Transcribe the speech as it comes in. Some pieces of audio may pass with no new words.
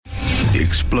The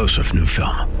explosive new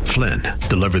film, Flynn,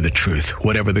 deliver the truth,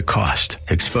 whatever the cost,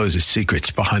 exposes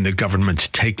secrets behind the government's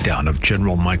takedown of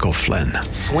General Michael Flynn.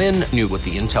 Flynn knew what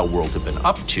the intel world had been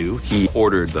up to. He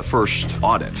ordered the first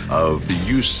audit of the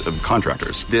use of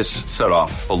contractors. This set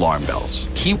off alarm bells.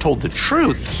 He told the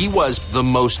truth. He was the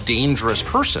most dangerous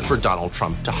person for Donald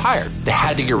Trump to hire. They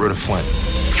had to get rid of Flynn.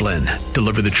 Flynn,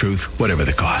 deliver the truth, whatever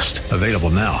the cost. Available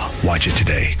now. Watch it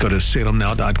today. Go to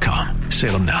salemnow.com.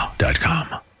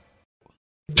 salemnow.com.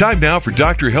 Time now for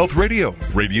Dr. Health Radio,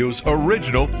 radio's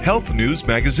original health news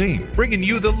magazine, bringing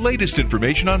you the latest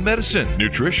information on medicine,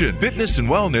 nutrition, fitness, and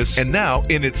wellness, and now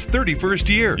in its 31st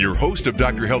year. Your host of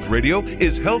Dr. Health Radio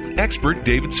is health expert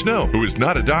David Snow, who is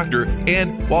not a doctor,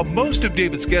 and while most of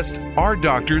David's guests are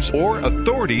doctors or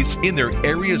authorities in their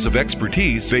areas of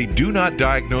expertise, they do not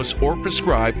diagnose or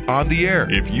prescribe on the air.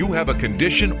 If you have a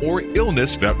condition or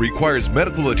illness that requires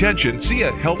medical attention, see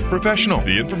a health professional.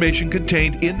 The information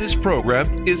contained in this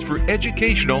program is for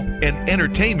educational and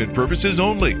entertainment purposes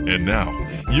only. And now,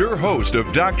 your host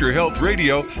of Dr. Health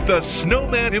Radio, the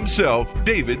snowman himself,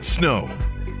 David Snow.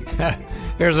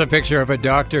 Here's a picture of a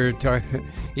doctor.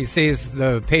 He sees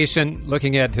the patient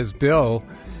looking at his bill,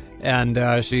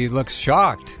 and she looks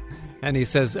shocked. And he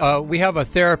says, we have a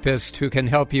therapist who can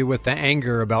help you with the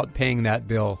anger about paying that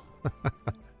bill.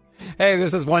 Hey,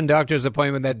 this is one doctor's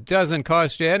appointment that doesn't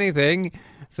cost you anything,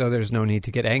 so there's no need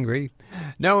to get angry.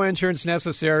 No insurance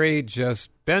necessary.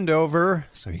 Just bend over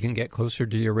so you can get closer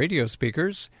to your radio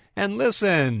speakers and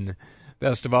listen.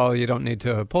 Best of all, you don't need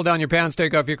to pull down your pants,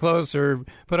 take off your clothes, or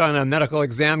put on a medical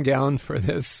exam gown for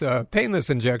this painless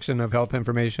injection of health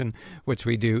information, which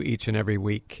we do each and every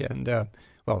week. And,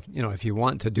 well, you know, if you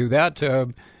want to do that,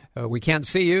 we can't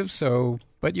see you,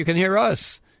 but you can hear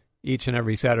us each and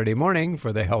every Saturday morning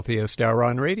for the healthiest hour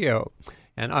on radio.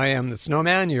 And I am the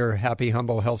Snowman, your happy,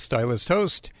 humble health stylist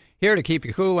host, here to keep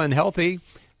you cool and healthy,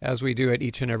 as we do it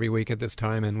each and every week at this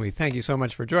time. And we thank you so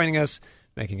much for joining us,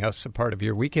 making us a part of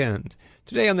your weekend.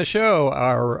 Today on the show,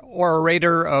 our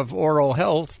orator of oral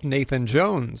health, Nathan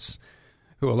Jones,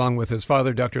 who, along with his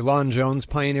father, Dr. Lon Jones,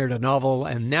 pioneered a novel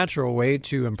and natural way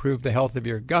to improve the health of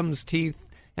your gums, teeth,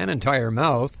 and entire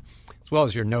mouth, as well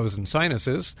as your nose and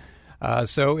sinuses.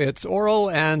 So it's oral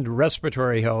and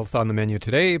respiratory health on the menu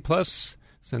today. Plus,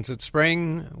 since it's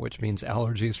spring, which means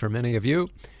allergies for many of you,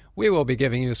 we will be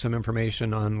giving you some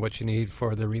information on what you need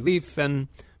for the relief and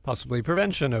possibly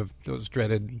prevention of those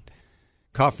dreaded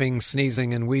coughing,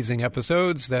 sneezing, and wheezing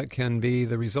episodes that can be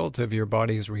the result of your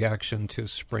body's reaction to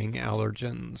spring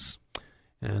allergens.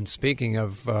 And speaking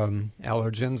of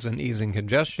allergens and easing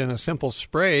congestion, a simple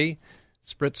spray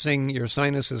spritzing your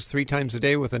sinuses 3 times a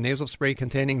day with a nasal spray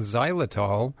containing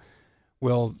xylitol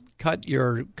will cut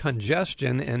your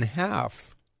congestion in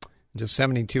half in just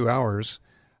 72 hours.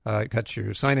 It cuts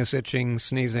your sinus itching,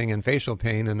 sneezing, and facial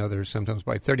pain and other symptoms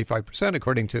by 35%,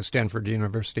 according to Stanford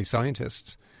University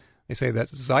scientists. They say that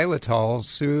xylitol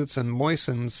soothes and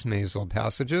moistens nasal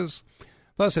passages,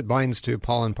 plus it binds to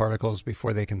pollen particles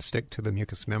before they can stick to the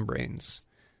mucous membranes.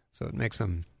 So it makes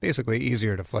them basically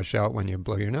easier to flush out when you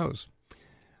blow your nose.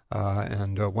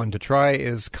 And one to try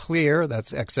is Xlear,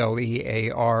 that's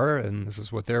Xlear, and this is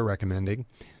what they're recommending.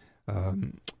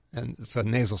 And it's a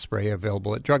nasal spray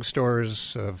available at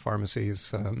drugstores,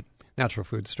 pharmacies, natural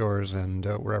food stores, and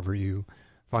wherever you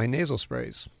find nasal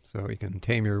sprays. So you can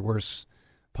tame your worst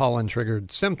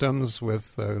pollen-triggered symptoms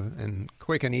with a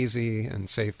quick and easy and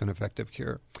safe and effective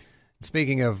cure.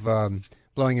 Speaking of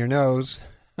blowing your nose...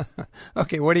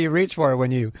 Okay, what do you reach for when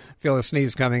you feel a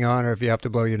sneeze coming on or if you have to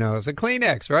blow your nose? A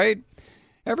Kleenex, right?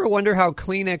 Ever wonder how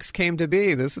Kleenex came to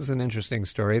be? This is an interesting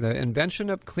story. The invention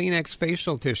of Kleenex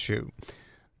facial tissue.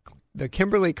 The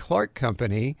Kimberly-Clark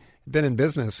Company had been in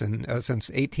business since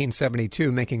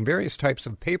 1872, making various types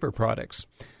of paper products.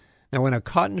 Now, when a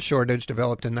cotton shortage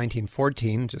developed in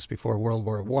 1914, just before World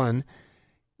War I,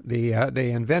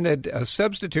 they invented a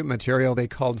substitute material they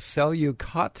called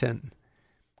Cellucotton,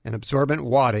 an absorbent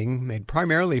wadding made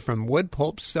primarily from wood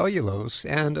pulp cellulose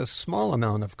and a small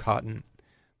amount of cotton.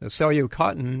 The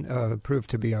Cellucotton proved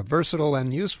to be a versatile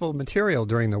and useful material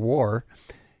during the war.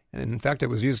 And in fact, it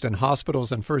was used in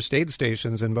hospitals and first aid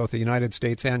stations in both the United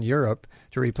States and Europe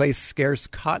to replace scarce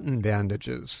cotton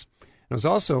bandages. It was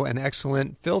also an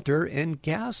excellent filter in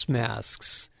gas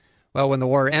masks. Well, when the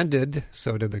war ended,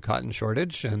 so did the cotton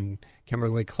shortage, and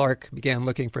Kimberly-Clark began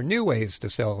looking for new ways to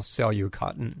sell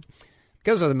Cellucotton.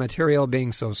 Because of the material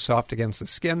being so soft against the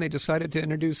skin, they decided to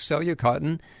introduce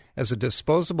Cellucotton as a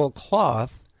disposable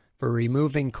cloth for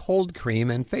removing cold cream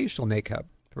and facial makeup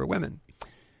for women.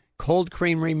 Cold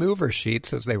cream remover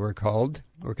sheets, as they were called,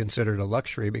 were considered a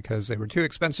luxury because they were too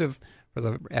expensive for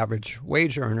the average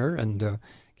wage earner and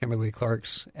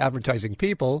Kimberly-Clark's advertising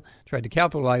people tried to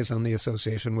capitalize on the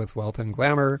association with wealth and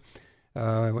glamour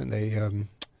when they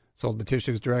sold the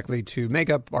tissues directly to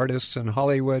makeup artists in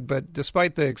Hollywood. But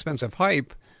despite the expensive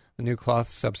hype, the new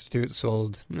cloth substitute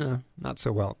sold not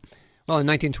so well. Well, in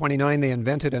 1929, they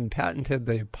invented and patented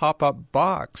the pop-up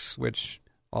box, which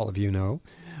all of you know,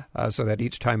 so that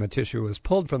each time a tissue was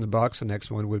pulled from the box, the next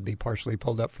one would be partially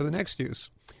pulled up for the next use.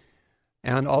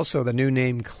 And also the new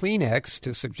name Kleenex,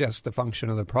 to suggest the function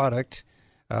of the product,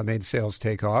 made sales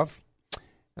take off.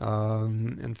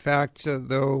 In fact,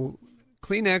 though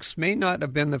Kleenex may not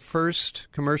have been the first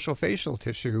commercial facial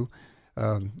tissue,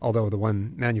 although the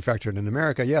one manufactured in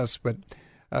America, yes, but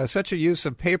such a use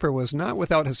of paper was not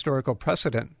without historical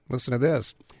precedent. Listen to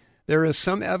this. There is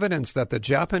some evidence that the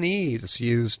Japanese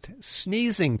used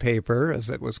sneezing paper, as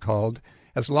it was called,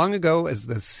 as long ago as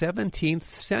the 17th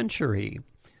century.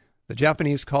 The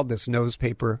Japanese called this nose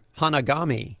paper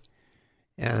hanagami.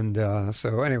 And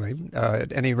so anyway,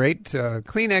 at any rate,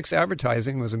 Kleenex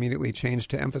advertising was immediately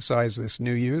changed to emphasize this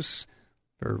new use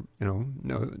for,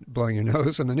 blowing your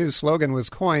nose. And the new slogan was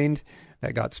coined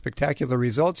that got spectacular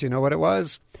results. You know what it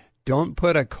was? Don't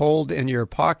put a cold in your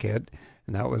pocket.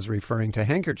 And that was referring to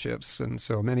handkerchiefs. And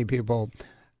so many people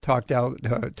tossed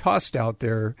out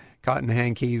their cotton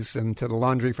hankies into the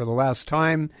laundry for the last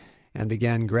time and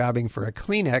began grabbing for a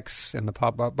Kleenex in the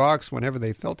pop-up box whenever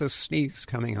they felt a sneeze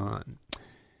coming on.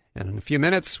 And in a few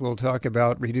minutes, we'll talk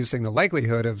about reducing the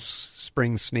likelihood of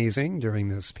spring sneezing during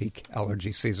this peak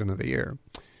allergy season of the year.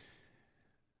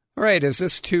 All right, is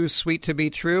this too sweet to be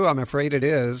true? I'm afraid it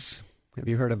is. Have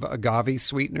you heard of agave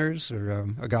sweeteners or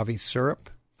agave syrup?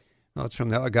 Well, it's from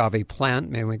the agave plant,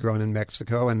 mainly grown in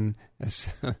Mexico, and as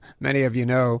many of you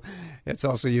know, it's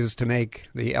also used to make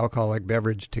the alcoholic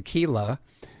beverage tequila.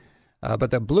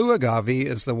 But the blue agave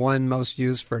is the one most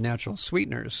used for natural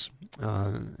sweeteners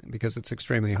because it's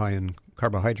extremely high in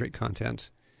carbohydrate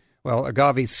content. Well,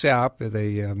 agave sap,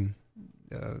 actually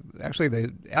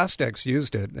the Aztecs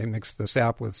used it. They mixed the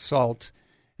sap with salt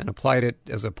and applied it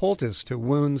as a poultice to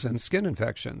wounds and skin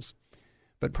infections.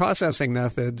 But processing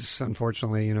methods,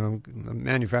 unfortunately,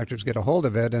 manufacturers get a hold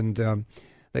of it, and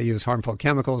they use harmful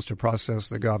chemicals to process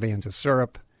the agave into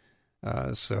syrup.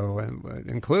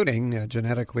 Including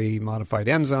genetically modified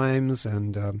enzymes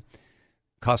and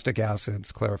caustic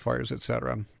acids, clarifiers,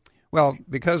 etc. Well,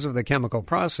 because of the chemical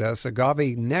process,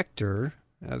 agave nectar,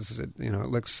 as it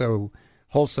looks so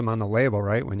wholesome on the label,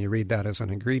 right, when you read that as an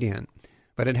ingredient,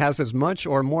 but it has as much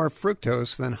or more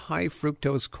fructose than high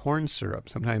fructose corn syrup,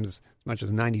 sometimes as much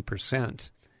as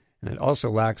 90%. And it also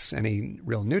lacks any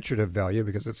real nutritive value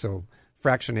because it's so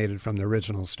fractionated from the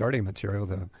original starting material,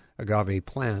 the agave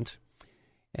plant.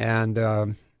 And,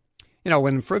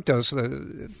 when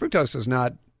fructose is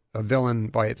not a villain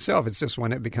by itself, it's just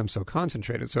when it becomes so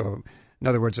concentrated. So, in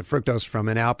other words, the fructose from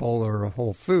an apple or a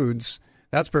Whole Foods,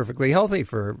 that's perfectly healthy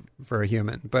for a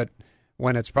human. But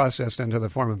when it's processed into the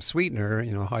form of sweetener,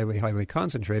 highly, highly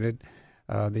concentrated,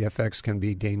 the effects can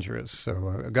be dangerous.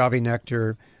 So agave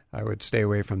nectar, I would stay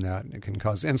away from that. It can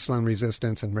cause insulin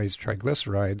resistance and raise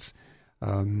triglycerides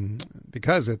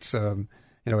because it's...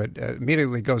 it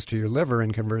immediately goes to your liver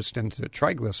and converts into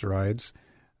triglycerides,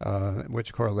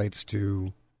 which correlates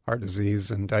to heart disease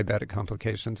and diabetic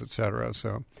complications, etc.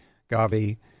 So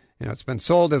agave, it's been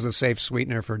sold as a safe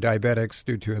sweetener for diabetics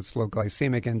due to its low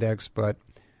glycemic index, but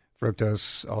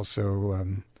fructose also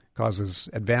causes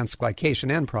advanced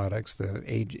glycation end products, the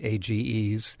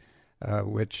AGEs,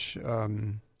 which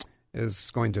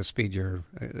is going to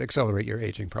accelerate your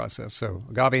aging process. So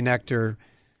agave nectar,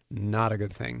 not a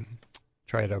good thing.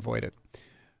 Try to avoid it.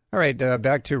 All right,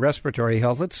 back to respiratory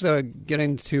health. Let's get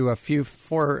into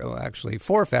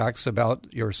four facts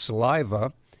about your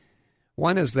saliva.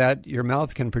 One is that your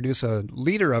mouth can produce a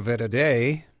liter of it a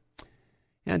day.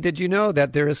 And did you know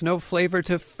that there is no flavor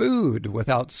to food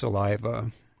without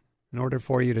saliva? In order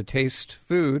for you to taste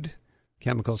food,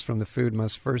 chemicals from the food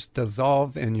must first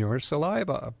dissolve in your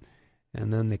saliva,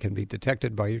 and then they can be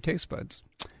detected by your taste buds.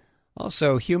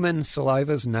 Also, human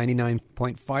saliva is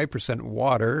 99.5%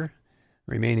 water,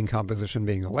 remaining composition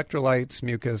being electrolytes,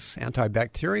 mucus,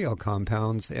 antibacterial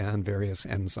compounds, and various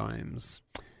enzymes.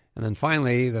 And then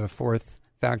finally, the fourth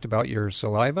fact about your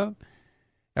saliva.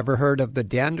 Ever heard of the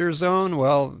dander zone?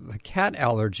 Well, the cat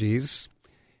allergies.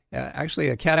 Actually,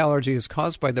 a cat allergy is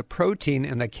caused by the protein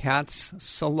in the cat's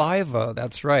saliva.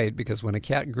 That's right, because when a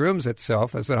cat grooms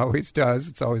itself, as it always does,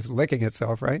 it's always licking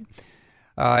itself, right?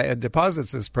 It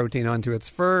deposits this protein onto its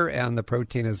fur, and the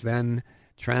protein is then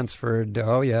transferred,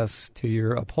 to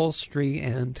your upholstery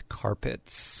and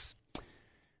carpets.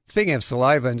 Speaking of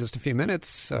saliva, in just a few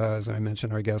minutes, as I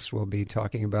mentioned, our guest will be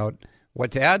talking about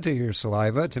what to add to your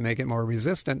saliva to make it more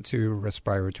resistant to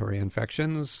respiratory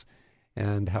infections,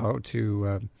 and how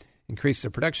to increase the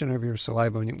production of your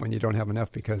saliva when you don't have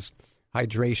enough, because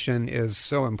hydration is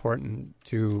so important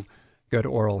to good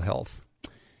oral health.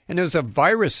 And news of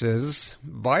viruses.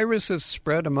 Viruses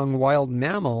spread among wild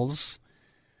mammals.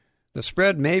 The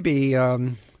spread may be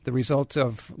the result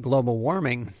of global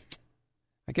warming.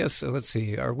 I guess, let's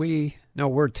see,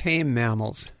 we're tame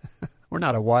mammals. We're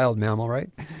not a wild mammal, right?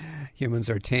 Humans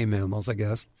are tame mammals, I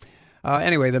guess.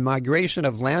 Anyway, the migration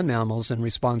of land mammals in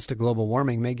response to global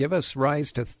warming may give us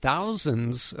rise to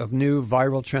thousands of new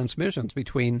viral transmissions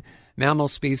between mammal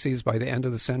species by the end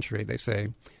of the century, they say,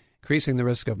 increasing the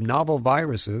risk of novel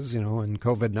viruses, and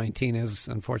COVID-19 is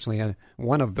unfortunately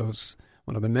one of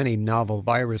the many novel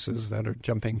viruses that are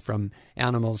jumping from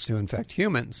animals to infect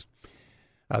humans.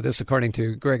 This according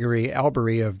to Gregory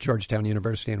Albery of Georgetown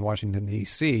University in Washington,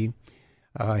 D.C.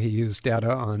 He used data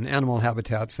on animal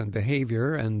habitats and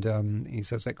behavior, and he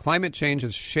says that climate change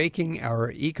is shaking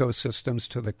our ecosystems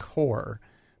to the core,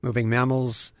 moving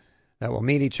mammals that will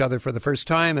meet each other for the first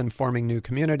time and forming new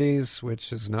communities,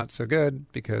 which is not so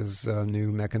good because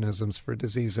new mechanisms for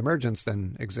disease emergence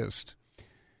then exist.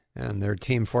 And their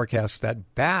team forecasts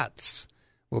that bats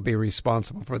will be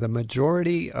responsible for the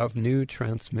majority of new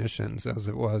transmissions, as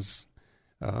it was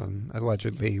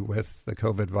allegedly with the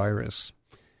COVID virus.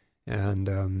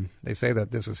 And they say that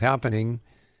this is happening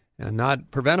and not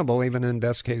preventable even in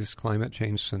best-case climate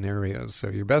change scenarios. So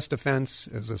your best defense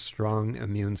is a strong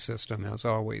immune system, as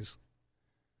always.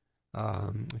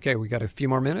 Okay, we got a few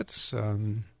more minutes.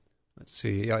 Let's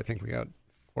see. I think we got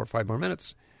 4 or 5 more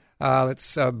minutes.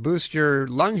 Let's boost your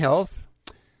lung health.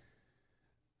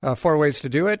 4 ways to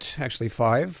do it, actually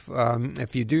 5.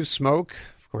 If you do smoke,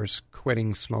 of course,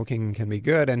 quitting smoking can be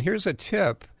good. And here's a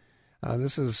tip.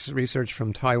 This is research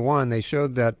from Taiwan. They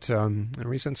showed that in a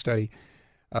recent study,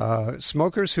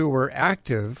 smokers who were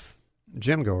active,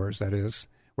 gym goers that is,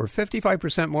 were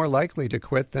 55% more likely to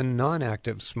quit than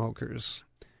non-active smokers.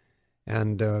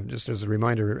 And just as a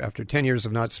reminder, after 10 years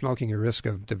of not smoking, your risk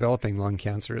of developing lung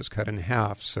cancer is cut in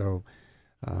half. So,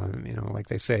 like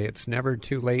they say, it's never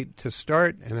too late to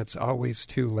start, and it's always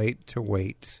too late to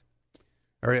wait.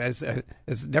 Or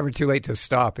it's never too late to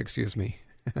stop, excuse me.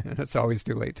 It's always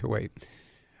too late to wait.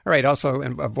 All right, also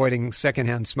avoiding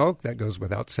secondhand smoke, that goes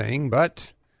without saying,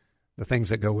 but the things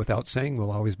that go without saying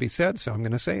will always be said, so I'm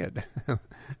going to say it.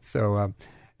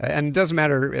 And it doesn't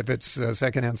matter if it's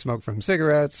secondhand smoke from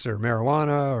cigarettes or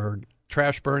marijuana or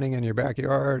trash burning in your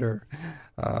backyard or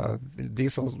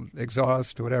diesel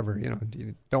exhaust, whatever.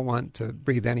 You don't want to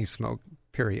breathe any smoke,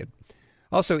 period.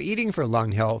 Also, eating for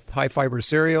lung health. High-fiber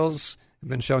cereals have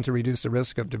been shown to reduce the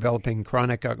risk of developing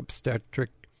chronic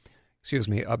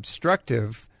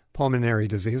obstructive pulmonary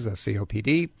disease,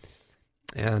 COPD.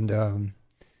 And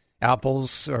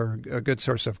apples are a good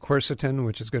source of quercetin,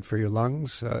 which is good for your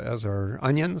lungs, as are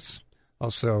onions.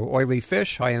 Also, oily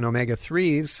fish, high in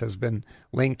omega-3s, has been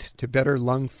linked to better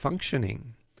lung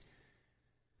functioning.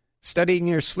 Studying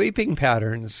your sleeping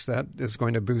patterns, that is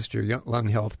going to boost your lung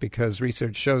health because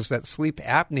research shows that sleep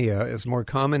apnea is more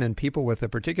common in people with a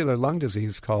particular lung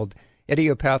disease called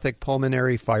idiopathic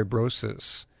pulmonary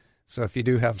fibrosis. So if you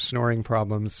do have snoring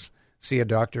problems, see a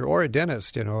doctor or a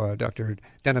dentist. Dr.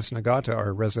 Dennis Nagata,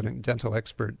 our resident dental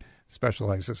expert,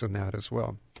 specializes in that as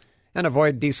well. And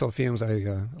avoid diesel fumes. I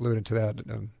alluded to that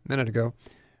a minute ago.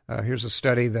 Here's a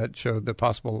study that showed the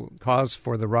possible cause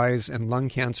for the rise in lung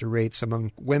cancer rates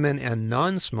among women and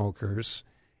non-smokers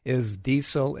is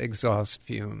diesel exhaust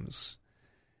fumes.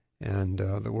 And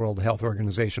the World Health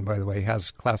Organization, by the way,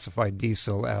 has classified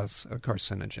diesel as a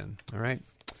carcinogen. All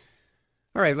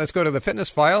right, let's go to the fitness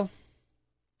file.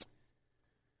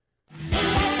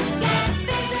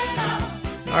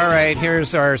 All right,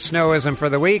 here's our snowism for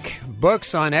the week.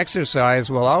 Books on exercise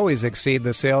will always exceed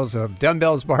the sales of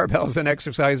dumbbells, barbells, and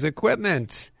exercise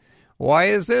equipment. Why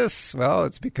is this? Well,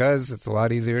 it's because it's a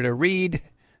lot easier to read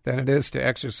than it is to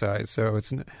exercise. So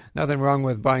it's nothing wrong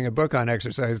with buying a book on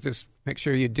exercise. Just make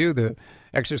sure you do the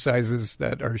exercises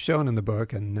that are shown in the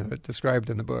book and described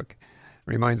in the book.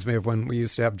 Reminds me of when we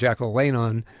used to have Jack LaLanne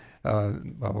on.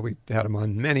 We had him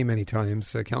on many, many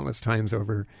times, countless times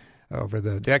over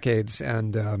the decades,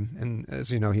 and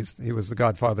as you know, he was the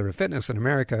godfather of fitness in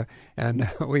America, and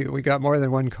we got more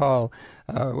than one call.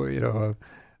 A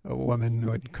woman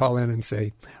would call in and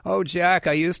say, "Oh, Jack,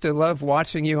 I used to love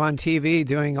watching you on TV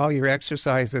doing all your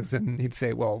exercises," and he'd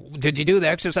say, "Well, did you do the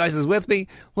exercises with me?"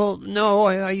 "Well, no,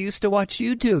 I used to watch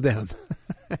you do them."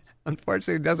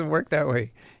 Unfortunately, it doesn't work that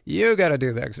way. You got to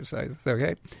do the exercises.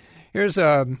 Okay, here's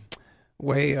a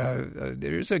way.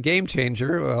 There's a game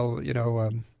changer. Well,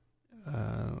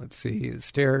 Let's see,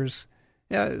 stairs.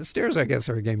 Yeah, stairs, I guess,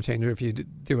 are a game changer if you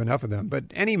do enough of them. But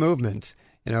any movement,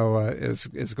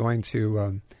 is going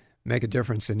to make a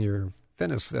difference in your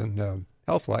fitness and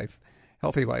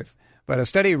healthy life. But a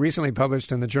study recently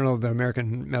published in the Journal of the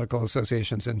American Medical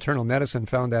Association's Internal Medicine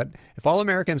found that if all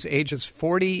Americans ages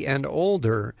 40 and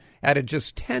older added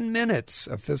just 10 minutes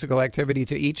of physical activity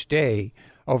to each day,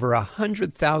 over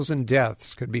 100,000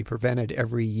 deaths could be prevented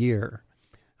every year.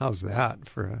 How's that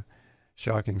for a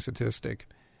shocking statistic?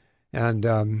 And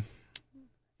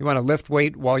you want to lift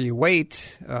weight while you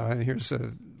wait. Here's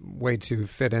a way to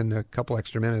fit in a couple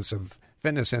extra minutes of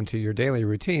fitness into your daily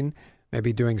routine.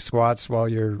 Maybe doing squats while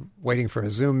you're waiting for a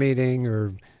Zoom meeting,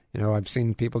 or, I've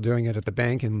seen people doing it at the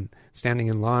bank and standing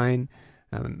in line.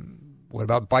 What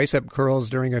about bicep curls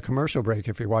during a commercial break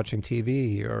if you're watching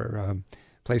TV, or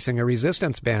placing a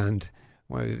resistance band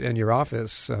in your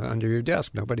office under your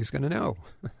desk? Nobody's going to know.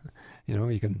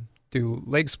 You can do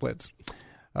leg splits.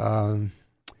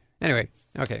 Anyway,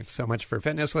 okay, so much for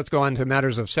fitness. Let's go on to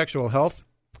matters of sexual health.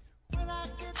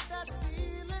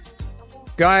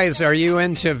 Guys, are you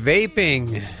into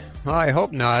vaping? Well, I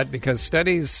hope not, because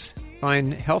studies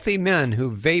find healthy men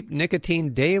who vape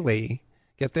nicotine daily,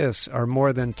 get this, are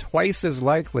more than twice as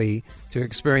likely to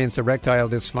experience erectile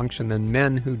dysfunction than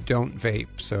men who don't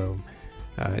vape. So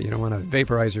you don't want to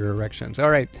vaporize your erections. All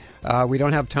right, we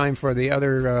don't have time for the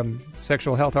other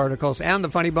sexual health articles and the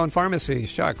Funny Bone Pharmacy.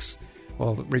 Shucks.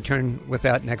 We'll return with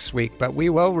that next week. But we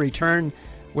will return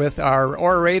with our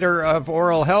orator of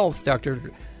oral health,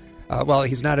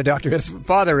 he's not a doctor. His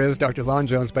father is Dr. Lon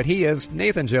Jones, but he is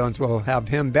Nathan Jones. We'll have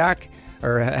him back,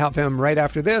 or have him right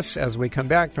after this as we come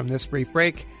back from this brief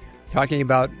break, talking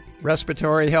about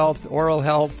respiratory health, oral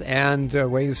health, and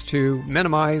ways to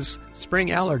minimize spring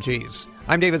allergies.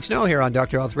 I'm David Snow here on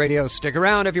Dr. Health Radio. Stick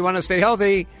around if you want to stay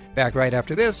healthy. Back right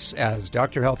after this as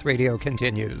Dr. Health Radio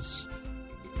continues.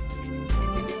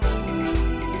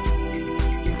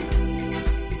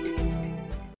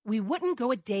 We wouldn't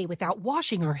go a day without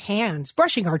washing our hands,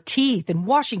 brushing our teeth, and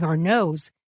washing our nose.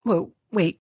 Whoa,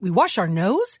 wait, we wash our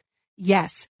nose?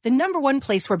 Yes, the number one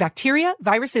place where bacteria,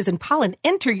 viruses, and pollen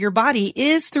enter your body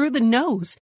is through the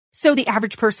nose. So the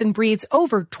average person breathes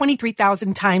over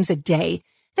 23,000 times a day.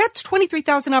 That's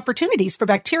 23,000 opportunities for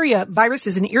bacteria,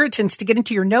 viruses, and irritants to get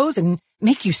into your nose and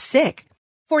make you sick.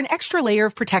 For an extra layer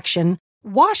of protection,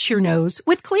 wash your nose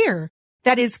with Xlear.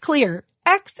 That is Xlear,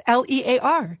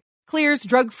 Xlear. Xlear's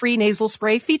drug-free nasal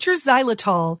spray features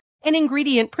xylitol, an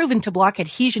ingredient proven to block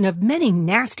adhesion of many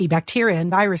nasty bacteria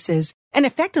and viruses, and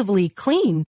effectively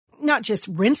clean, not just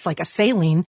rinse like a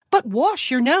saline, but wash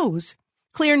your nose.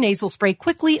 Xlear nasal spray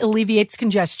quickly alleviates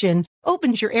congestion,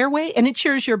 opens your airway, and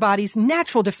ensures your body's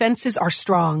natural defenses are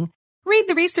strong. Read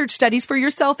the research studies for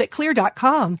yourself at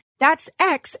Xlear.com. That's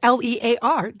Xlear.com.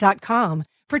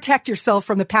 Protect yourself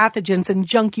from the pathogens and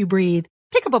junk you breathe.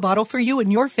 Pick up a bottle for you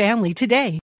and your family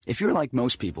today. If you're like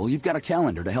most people, you've got a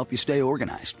calendar to help you stay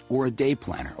organized, or a day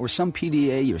planner, or some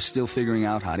PDA you're still figuring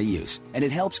out how to use. And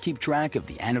it helps keep track of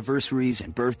the anniversaries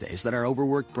and birthdays that our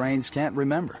overworked brains can't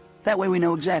remember. That way we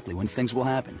know exactly when things will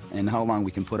happen and how long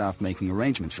we can put off making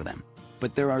arrangements for them.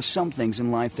 But there are some things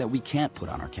in life that we can't put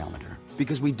on our calendar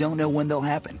because we don't know when they'll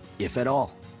happen, if at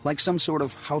all. Like some sort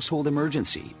of household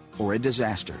emergency, or a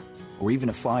disaster, or even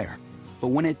a fire. But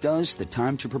when it does, the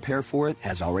time to prepare for it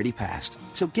has already passed.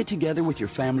 So get together with your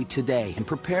family today and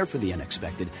prepare for the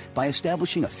unexpected by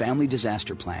establishing a family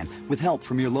disaster plan with help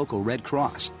from your local Red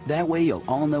Cross. That way you'll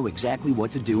all know exactly what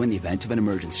to do in the event of an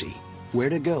emergency. Where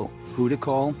to go, who to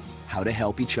call, how to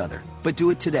help each other. But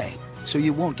do it today, so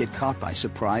you won't get caught by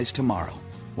surprise tomorrow.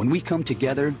 When we come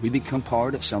together, we become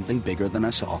part of something bigger than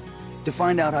us all. To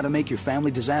find out how to make your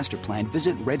family disaster plan,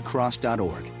 visit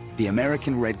redcross.org. The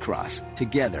American Red Cross.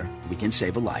 Together, we can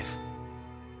save a life.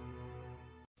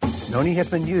 Noni has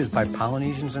been used by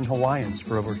Polynesians and Hawaiians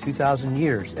for over 2,000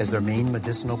 years as their main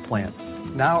medicinal plant.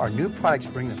 Now our new products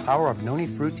bring the power of noni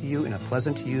fruit to you in a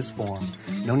pleasant-to-use form.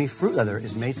 Noni Fruit Leather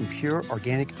is made from pure,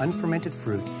 organic, unfermented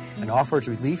fruit and offers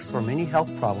relief for many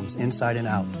health problems inside and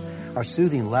out. Our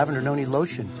soothing Lavender Noni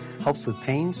Lotion helps with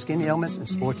pain, skin ailments, and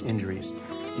sports injuries.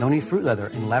 Noni Fruit Leather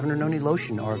and Lavender Noni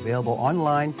Lotion are available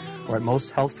online or at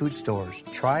most health food stores.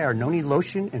 Try our Noni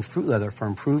Lotion and Fruit Leather for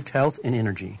improved health and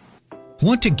energy.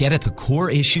 Want to get at the core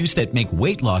issues that make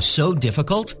weight loss so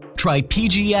difficult? Try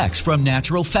PGX from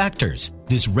Natural Factors.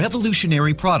 This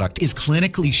revolutionary product is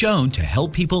clinically shown to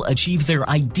help people achieve their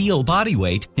ideal body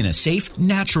weight in a safe,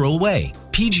 natural way.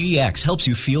 PGX helps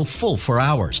you feel full for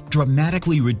hours,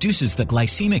 dramatically reduces the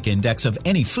glycemic index of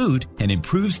any food, and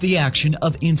improves the action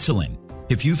of insulin.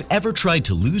 If you've ever tried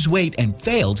to lose weight and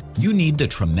failed, you need the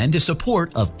tremendous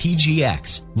support of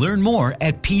PGX. Learn more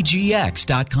at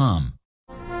pgx.com.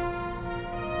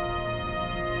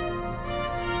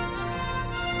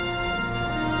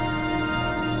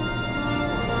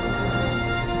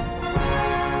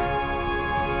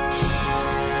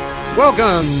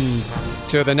 Welcome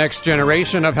to the next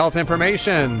generation of health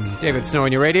information. David Snow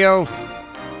on your radio.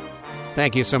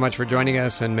 Thank you so much for joining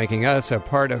us and making us a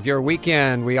part of your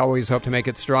weekend. We always hope to make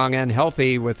it strong and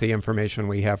healthy with the information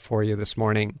we have for you this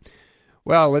morning.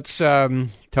 Well, let's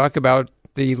talk about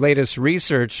the latest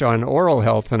research on oral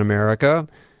health in America.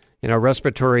 You know,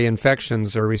 respiratory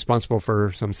infections are responsible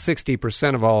for some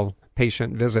 60% of all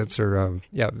patient visits or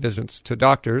visits to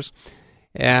doctors.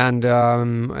 And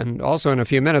also in a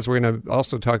few minutes, we're going to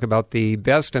also talk about the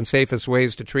best and safest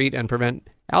ways to treat and prevent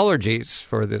allergies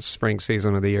for this spring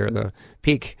season of the year, the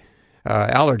peak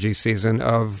allergy season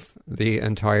of the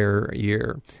entire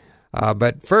year.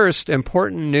 But first,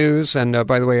 important news, and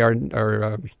by the way,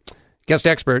 our guest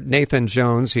expert, Nathan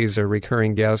Jones, he's a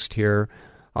recurring guest here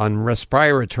on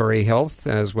respiratory health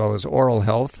as well as oral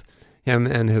health. Him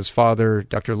and his father,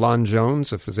 Dr. Lon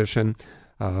Jones, a physician,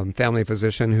 family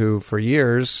physician who for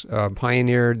years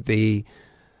pioneered the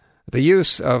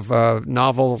use of a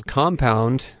novel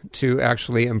compound to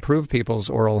actually improve people's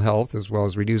oral health as well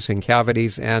as reducing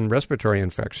cavities and respiratory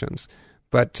infections.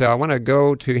 But I want to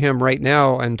go to him right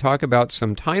now and talk about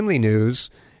some timely news,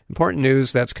 important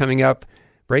news that's coming up.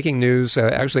 Breaking news,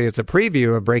 actually it's a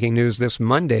preview of breaking news this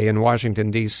Monday in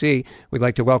Washington, D.C. We'd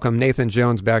like to welcome Nathan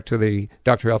Jones back to the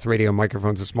Dr. Health Radio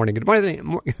microphones this morning. Good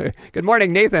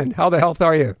morning, Nathan. How the health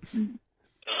are you?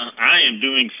 I am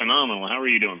doing phenomenal. How are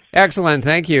you doing? Excellent,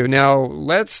 thank you. Now,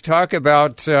 let's talk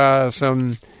about we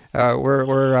kind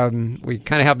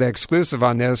of have the exclusive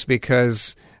on this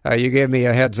because you gave me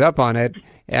a heads up on it,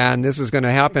 and this is going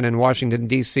to happen in Washington,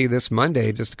 D.C. this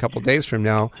Monday, just a couple days from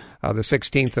now, the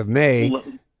 16th of May.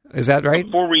 Is that right?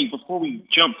 Before we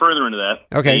jump further into that,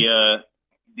 okay.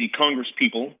 The Congress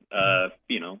people,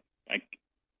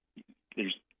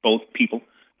 there's both people.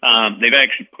 They've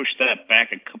actually pushed that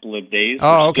back a couple of days.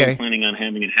 Oh, okay. Still planning on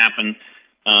having it happen.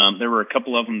 There were a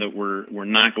couple of them that were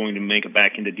not going to make it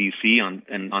back into D.C. on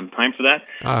time for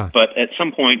that. But at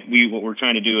some point, what we're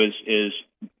trying to do is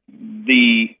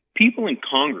the people in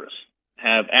Congress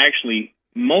have actually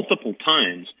multiple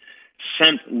times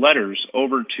sent letters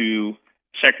over to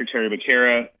Secretary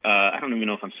Becerra, I don't even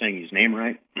know if I'm saying his name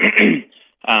right,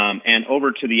 and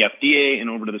over to the FDA and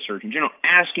over to the Surgeon General,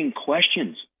 asking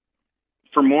questions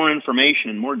for more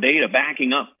information and more data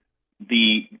backing up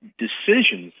the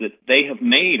decisions that they have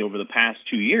made over the past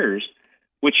 2 years,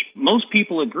 which most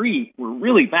people agree were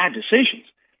really bad decisions.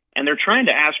 And they're trying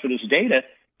to ask for this data,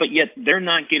 but yet they're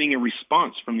not getting a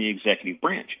response from the executive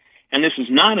branch. And this is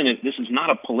not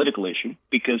a political issue,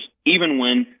 because even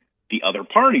when the other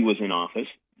party was in office,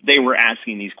 they were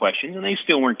asking these questions and they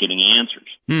still weren't getting answers.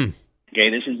 Okay,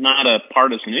 this is not a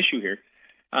partisan issue here.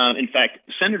 In fact,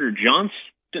 Senator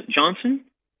Johnson,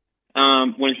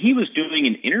 when he was doing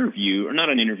an interview, or not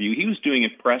an interview, he was doing a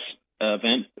press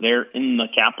event there in the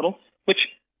Capitol, which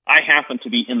I happened to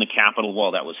be in the Capitol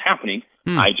while that was happening.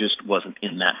 I just wasn't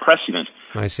in that press event.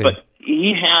 I see. But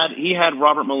he had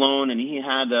Robert Malone, and he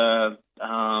had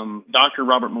Dr.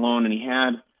 Robert Malone, and he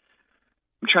had,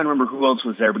 I'm trying to remember who else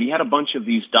was there, but he had a bunch of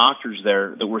these doctors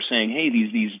there that were saying, hey,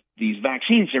 these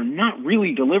vaccines, they're not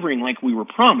really delivering like we were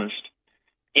promised,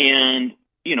 and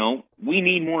we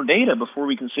need more data before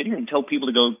we can sit here and tell people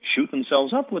to go shoot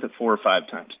themselves up with it 4 or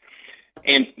 5 times.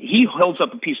 And he holds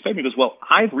up a piece of paper and goes, well,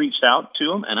 I've reached out to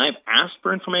them and I've asked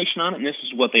for information on it, and this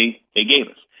is what they gave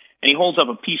us. And he holds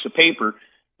up a piece of paper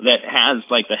that has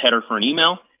like the header for an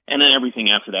email, and then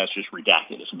everything after that is just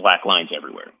redacted. It's black lines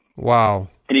everywhere. Wow.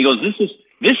 And he goes, this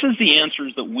is the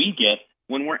answers that we get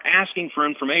when we're asking for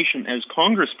information as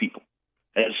Congress people,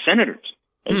 as senators,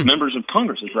 as members of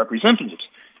Congress, as representatives.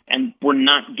 And we're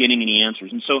not getting any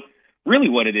answers. And so really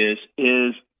what it is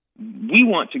we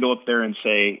want to go up there and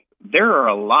say, there are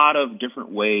a lot of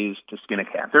different ways to skin a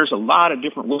cat. There's a lot of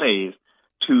different ways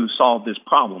to solve this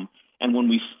problem. And when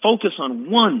we focus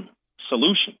on one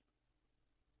solution,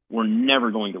 we're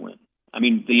never going to win. I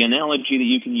mean, the analogy that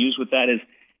you can use with that is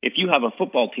if you have a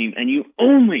football team and you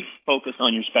only focus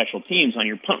on your special teams, on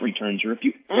your punt returns, or if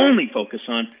you only focus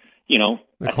on,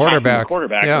 the quarterback,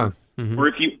 yeah. Or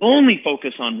if you only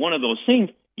focus on one of those things,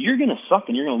 you're going to suck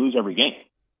and you're going to lose every game.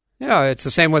 Yeah, it's the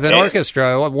same with an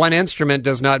orchestra. One instrument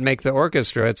does not make the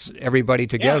orchestra. It's everybody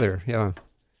together. Yeah.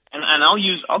 And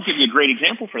I'll give you a great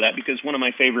example for that, because one of my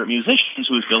favorite musicians,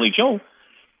 who is Billy Joel,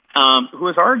 who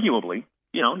is arguably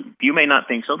you may not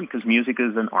think so because music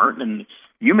is an art, and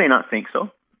you may not think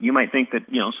so. You might think that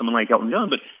someone like Elton John,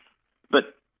 but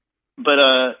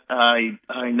I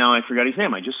now I forgot his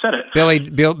name. I just said it. Billy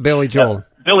Joel. Billy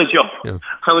Joel. Yeah.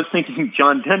 I was thinking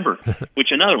John Denver, which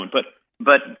another one, but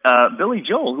Billy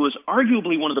Joel, who is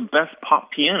arguably one of the best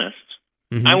pop pianists.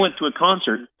 Mm-hmm. I went to a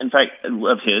concert, in fact,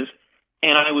 of his,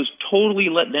 and I was totally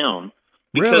let down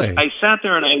because really? I sat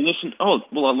there and I listened. Oh,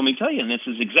 well, let me tell you, and this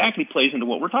is exactly plays into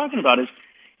what we're talking about. Is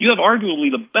you have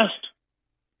arguably the best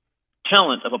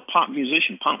talent of a pop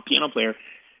musician, pop piano player,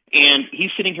 and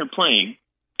he's sitting here playing,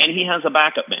 and he has a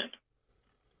backup band.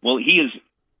 Well, he is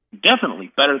definitely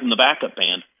better than the backup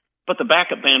band, but the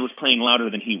backup band was playing louder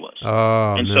than he was.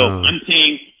 Oh, and no. so I'm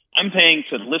paying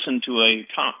to listen to a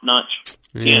top-notch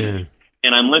pianist,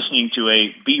 and I'm listening to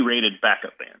a B-rated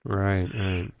backup band. Right.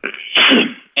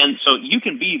 And so you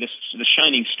can be the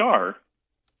shining star,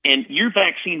 and your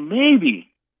vaccine maybe,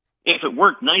 if it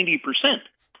worked 90%,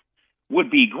 would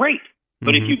be great.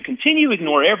 But if you continue to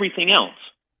ignore everything else,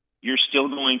 you're still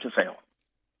going to fail.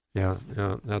 Yeah,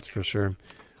 that's for sure.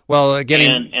 Well, and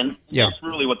that's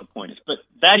really what the point is. But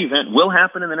that event will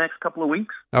happen in the next couple of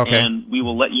weeks, and we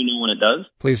will let you know when it does.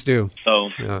 Please do. So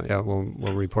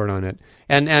we'll report on it.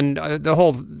 And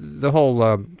the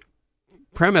whole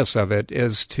premise of it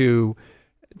is to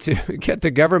get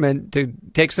the government to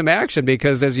take some action,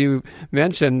 because as you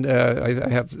mentioned, I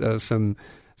have some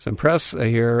press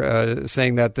here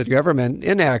saying that the government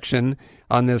inaction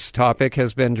on this topic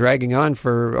has been dragging on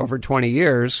for over 20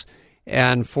 years.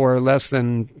 And for less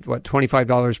than,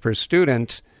 $25 per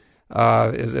student,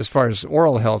 as far as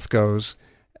oral health goes,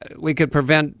 we could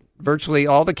prevent virtually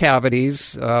all the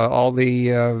cavities, all the,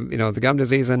 the gum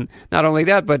disease. And not only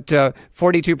that, but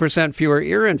 42% fewer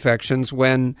ear infections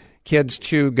when kids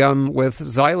chew gum with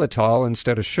xylitol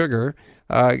instead of sugar.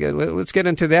 Let's get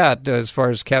into that as far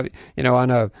as,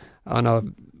 on a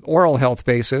oral health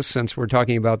basis, since we're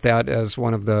talking about that as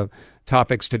one of the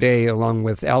topics today, along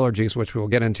with allergies, which we'll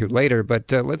get into later.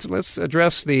 But let's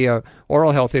address the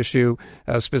oral health issue,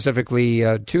 specifically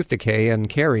tooth decay and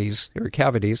caries or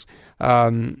cavities,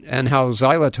 and how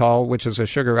xylitol, which is a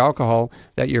sugar alcohol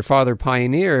that your father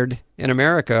pioneered in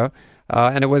America,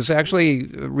 and it was actually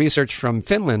research from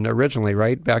Finland originally,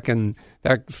 right? Back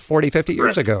 40, 50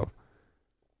 years ago.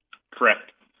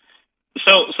 Correct.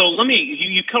 So let me.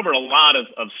 You covered a lot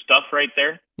of stuff right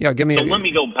there. Yeah, give me. So let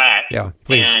me go back. Yeah,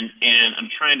 please. And I'm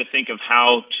trying to think of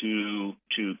how to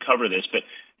cover this, but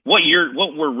what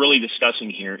we're really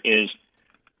discussing here is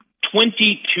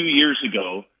 22 years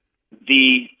ago,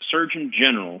 the Surgeon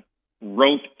General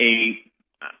wrote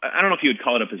I don't know if you would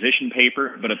call it a position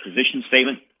paper, but a position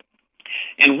statement.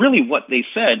 And really, what they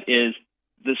said is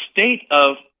the state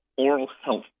of oral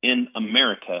health in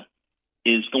America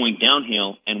is going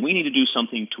downhill, and we need to do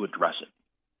something to address it.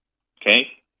 Okay?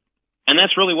 And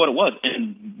that's really what it was.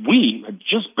 And we had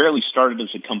just barely started as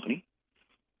a company,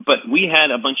 but we had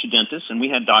a bunch of dentists, and we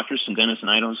had doctors, some dentists in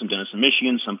Idaho, some dentists in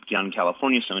Michigan, some down in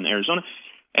California, some in Arizona,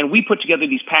 and we put together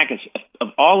these packets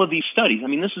of all of these studies. I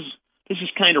mean, this is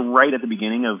kind of right at the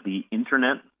beginning of the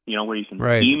internet, where you can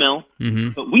email.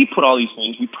 Mm-hmm. But we put all these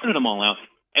things, we printed them all out,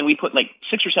 and we put like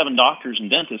 6 or 7 doctors and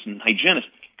dentists and hygienists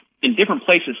in different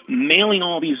places mailing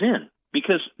all these in,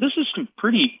 because this is some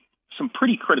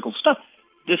pretty critical stuff.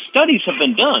 The studies have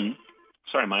been done.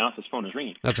 Sorry, my office phone is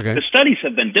ringing. That's okay. The studies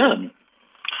have been done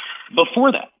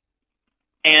before that.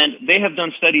 And they have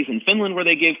done studies in Finland where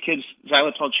they gave kids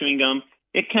xylitol chewing gum.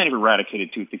 It kind of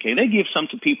eradicated tooth decay. They gave some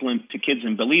to kids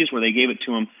in Belize where they gave it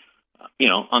to them,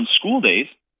 on school days.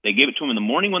 They gave it to them in the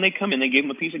morning when they come in. They gave them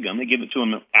a piece of gum. They give it to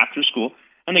them after school,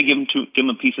 and they give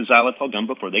them a piece of xylitol gum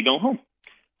before they go home.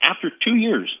 After 2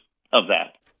 years of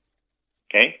that,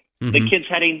 the kids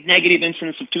had a negative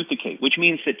incidence of tooth decay, which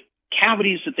means that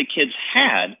cavities that the kids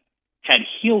had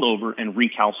healed over and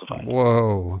recalcified.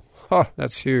 Whoa.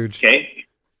 That's huge. Okay?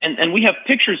 And we have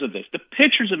pictures of this. The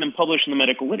pictures have been published in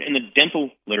the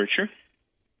dental literature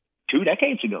 2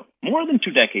 decades ago, more than 2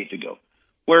 decades ago,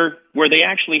 where they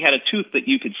actually had a tooth that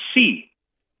you could see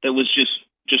that was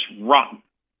just rotten.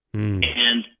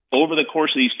 And over the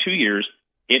course of these 2 years,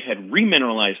 it had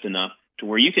remineralized enough to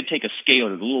where you could take a scale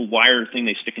or the little wire thing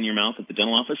they stick in your mouth at the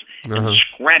dental office and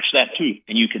scratch that tooth,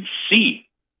 and you could see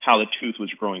how the tooth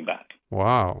was growing back.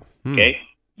 Wow. Okay?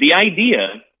 The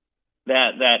idea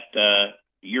that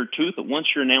your tooth, that once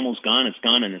your enamel's gone, it's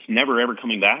gone, and it's never, ever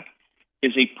coming back,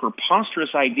 is a preposterous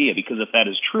idea, because if that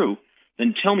is true,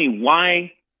 then tell me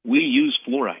why we use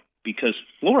fluoride. Because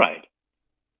fluoride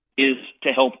is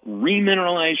to help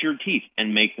remineralize your teeth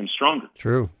and make them stronger.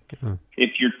 True. Yeah.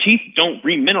 If your teeth don't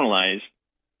remineralize,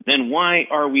 then why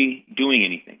are we doing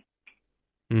anything?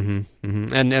 Mm-hmm. Mm-hmm.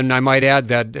 And I might add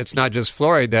that it's not just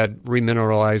fluoride that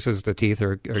remineralizes the teeth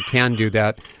or can do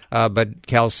that, but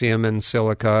calcium and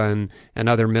silica and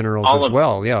other minerals as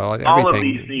well. Yeah, everything. All of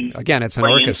these things. Again, it's an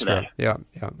orchestra. Yeah,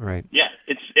 right. Yeah,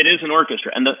 it is an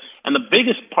orchestra, and the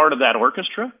biggest part of that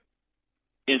orchestra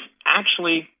is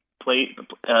actually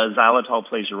xylitol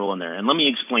plays a role in there. And let me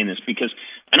explain this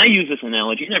and I use this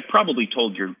analogy, and I've probably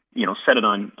said it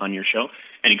on your show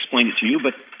and explained it to you,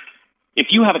 but if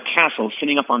you have a castle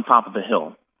sitting up on top of a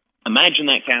hill, imagine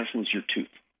that castle is your tooth.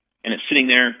 And it's sitting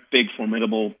there, big,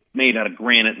 formidable, made out of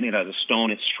granite, made out of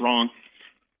stone, it's strong.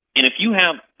 And if you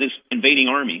have this invading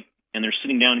army, and they're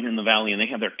sitting down here in the valley, and they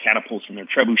have their catapults and their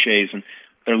trebuchets, and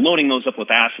they're loading those up with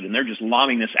acid, and they're just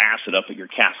lobbing this acid up at your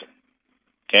castle.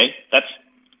 Okay? That's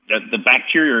the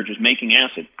bacteria are just making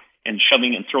acid and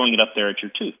shoving and throwing it up there at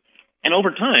your tooth. And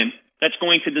over time, that's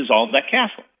going to dissolve that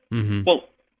castle. Mm-hmm. Well,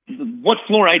 what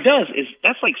fluoride does is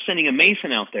that's like sending a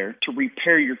mason out there to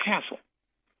repair your castle.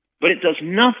 But it does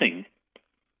nothing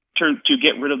to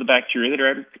get rid of the bacteria that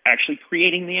are actually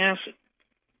creating the acid.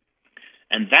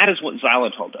 And that is what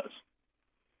xylitol does.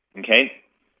 Okay?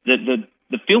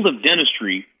 The field of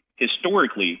dentistry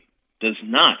historically does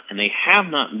not, and they have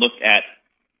not looked at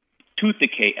tooth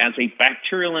decay as a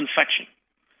bacterial infection.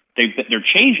 They're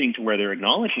changing to where they're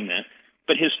acknowledging that,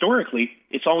 but historically,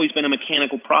 it's always been a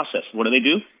mechanical process. What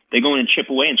do? They go in and chip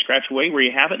away and scratch away where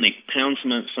you have it, and they pound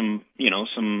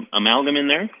some amalgam in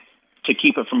there to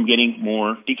keep it from getting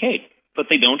more decayed. But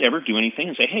they don't ever do anything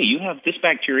and say, hey, you have this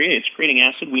bacteria, it's creating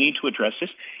acid, we need to address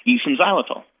this, eat some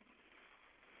xylitol.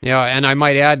 Yeah, and I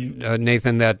might add,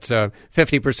 Nathan, that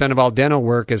 50% of all dental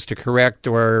work is to correct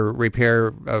or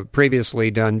repair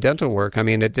previously done dental work. I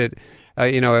mean, if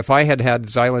I had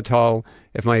xylitol,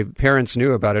 if my parents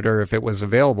knew about it, or if it was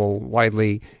available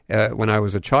widely when I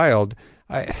was a child,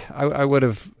 I would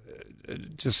have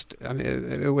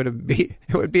it would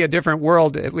be a different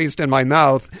world, at least in my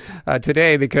mouth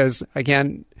today, because I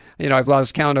can't. I've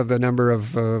lost count of the number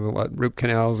of root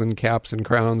canals and caps and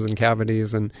crowns and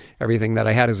cavities and everything that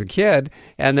I had as a kid.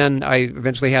 And then I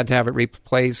eventually had to have it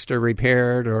replaced or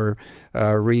repaired or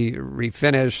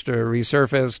refinished or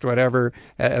resurfaced, whatever,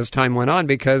 as time went on,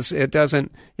 because it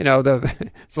doesn't,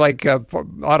 it's like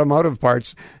automotive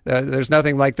parts. There's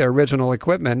nothing like the original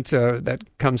equipment that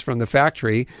comes from the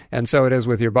factory. And so it is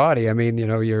with your body. I mean,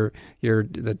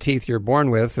 the teeth you're born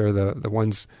with, or the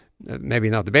ones, maybe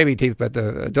not the baby teeth, but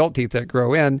the adult teeth that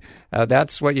grow in,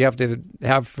 that's what you have to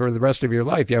have for the rest of your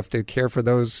life. You have to care for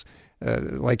those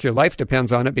like your life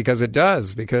depends on it, because it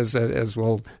does. Because as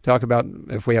we'll talk about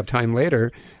if we have time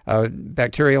later,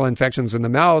 bacterial infections in the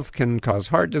mouth can cause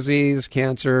heart disease,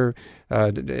 cancer,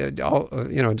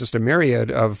 just a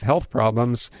myriad of health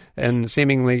problems and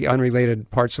seemingly unrelated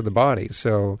parts of the body.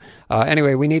 So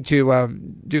anyway, we need to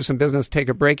do some business, take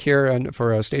a break here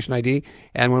for Station ID.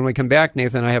 And when we come back,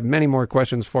 Nathan, I have many more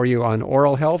questions for you on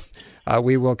oral health.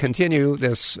 We will continue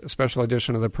this special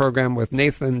edition of the program with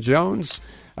Nathan Jones,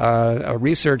 a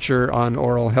researcher on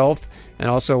oral health, and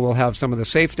also we'll have some of the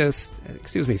safest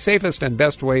and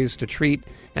best ways to treat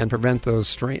and prevent those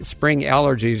spring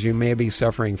allergies you may be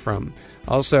suffering from.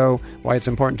 Also, why it's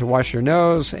important to wash your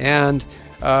nose, and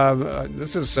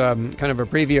this is kind of a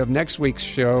preview of next week's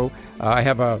show. I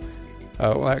have Matt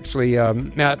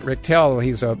Richtel,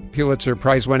 he's a Pulitzer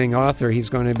Prize-winning author. He's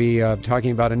going to be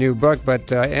talking about a new book,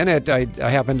 but in it, I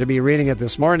happened to be reading it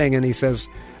this morning, and he says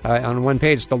on one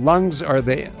page, the lungs are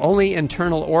the only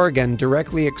internal organ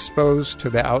directly exposed to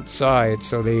the outside,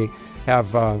 so they have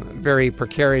very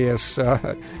precarious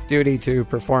duty to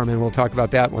perform, and we'll talk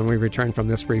about that when we return from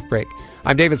this brief break.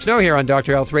 I'm David Snow here on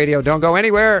Dr. Health Radio. Don't go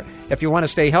anywhere if you want to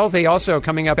stay healthy. Also,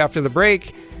 coming up after the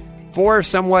break, 4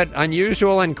 somewhat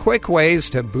unusual and quick ways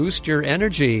to boost your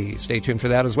energy. Stay tuned for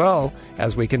that as well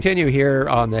as we continue here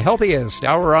on the Healthiest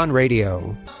Hour on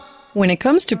Radio. When it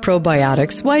comes to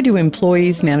probiotics, why do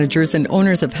employees, managers, and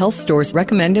owners of health stores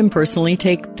recommend and personally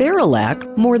take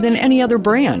Theralac more than any other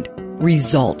brand?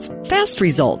 Results. Fast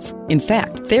results. In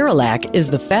fact, Theralac is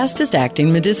the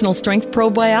fastest-acting medicinal-strength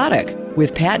probiotic.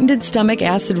 With patented stomach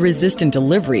acid-resistant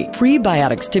delivery,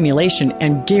 prebiotic stimulation,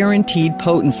 and guaranteed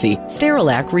potency,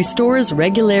 Theralac restores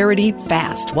regularity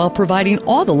fast while providing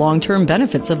all the long-term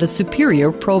benefits of a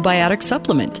superior probiotic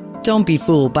supplement. Don't be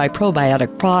fooled by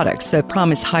probiotic products that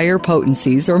promise higher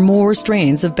potencies or more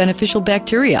strains of beneficial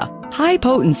bacteria. High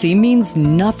potency means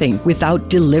nothing without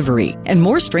delivery, and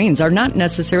more strains are not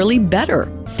necessarily better.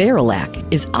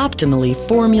 Theralac is optimally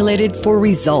formulated for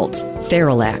results.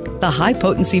 Theralac, the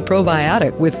high-potency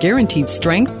probiotic with guaranteed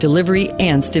strength, delivery,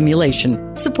 and stimulation.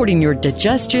 supporting your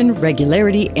digestion,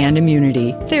 regularity, and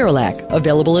immunity. Theralac,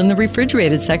 available in the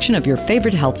refrigerated section of your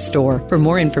favorite health store. For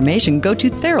more information, go to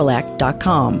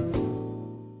Theralac.com.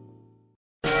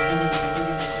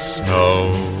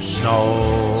 Snow,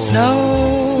 snow,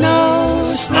 snow,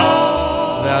 snow,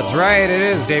 snow. That's right, it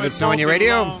is David Snow on your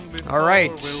radio. All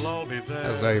right,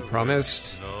 as I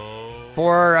promised,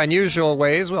 4 unusual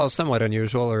ways, well, somewhat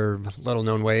unusual or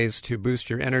little-known ways to boost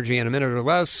your energy in a minute or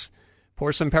less.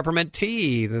 Pour some peppermint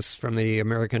tea. This from the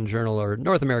American Journal or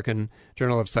North American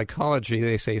Journal of Psychology.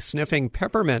 They say sniffing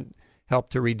peppermint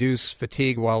helped to reduce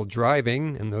fatigue while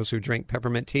driving, and those who drink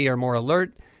peppermint tea are more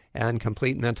alert and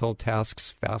complete mental tasks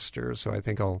faster. So I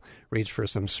think I'll reach for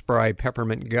some spry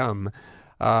peppermint gum.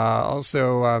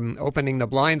 Also, opening the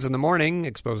blinds in the morning,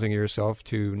 exposing yourself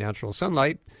to natural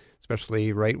sunlight,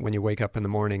 especially right when you wake up in the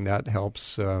morning. That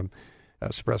helps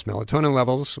suppress melatonin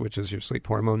levels, which is your sleep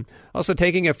hormone. Also,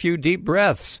 taking a few deep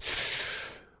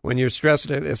breaths when you're stressed,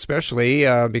 especially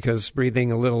because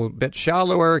breathing a little bit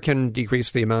shallower can decrease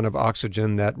the amount of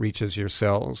oxygen that reaches your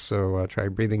cells. So try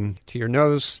breathing to your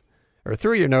nose or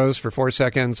through your nose for 4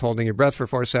 seconds, holding your breath for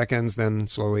 4 seconds, then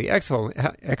slowly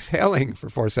exhaling for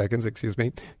 4 seconds,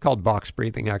 called box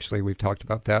breathing, actually. We've talked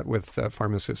about that with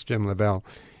pharmacist Jim Lavelle.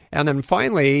 And then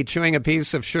finally, chewing a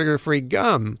piece of sugar-free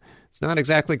gum. It's not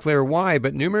exactly clear why,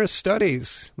 but numerous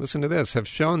studies, listen to this, have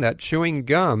shown that chewing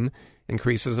gum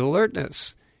increases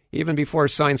alertness. Even before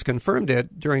science confirmed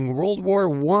it, during World War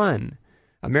I,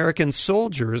 American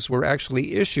soldiers were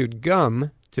actually issued gum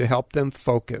to help them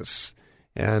focus.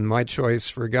 And my choice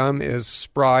for gum is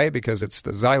Spry because it's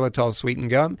the xylitol sweetened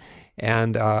gum,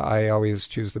 and I always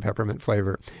choose the peppermint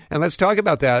flavor. And let's talk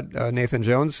about that, Nathan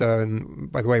Jones.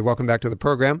 And by the way, welcome back to the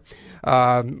program.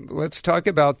 Let's talk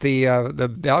about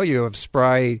the value of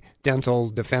Spry Dental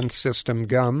Defense System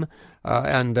gum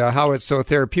and how it's so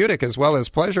therapeutic as well as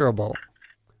pleasurable.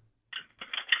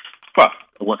 Well,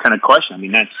 what kind of question? I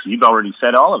mean, you've already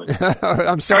said all of it.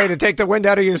 I'm sorry to take the wind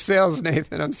out of your sails,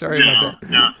 Nathan. I'm sorry about that.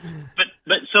 No.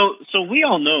 But so we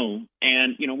all know,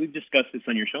 and we've discussed this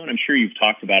on your show, and I'm sure you've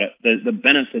talked about it, the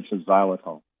benefits of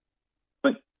xylitol.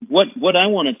 But what I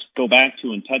want to go back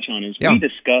to and touch on is we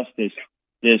discussed this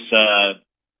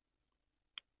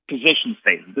position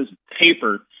statement, this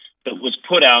paper that was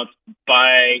put out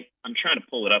by, I'm trying to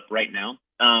pull it up right now,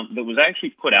 that was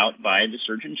actually put out by the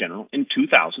Surgeon General in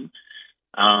 2000,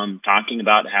 talking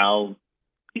about how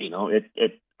the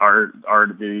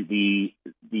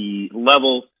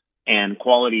level and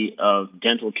quality of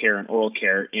dental care and oral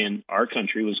care in our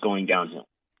country was going downhill.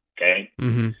 Okay,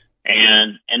 and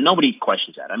nobody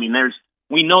questions that. I mean,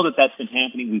 we know that that's been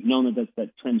happening. We've known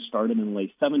that trend started in the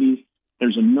late 70s.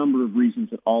 There's a number of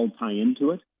reasons that all tie into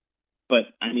it.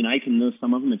 But, I mean, I can list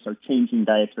some of them. It's our changing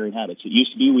dietary habits. It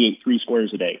used to be we ate 3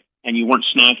 squares a day, and you weren't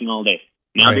snacking all day.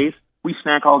 Nowadays, we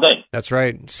snack all day. That's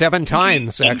right. 7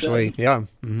 times, actually.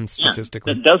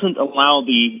 Statistically. That does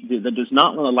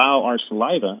not allow our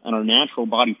saliva and our natural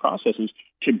body processes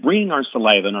to bring our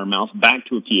saliva in our mouth back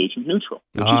to a pH of neutral,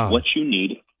 which is what you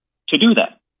need to do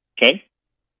that. Okay?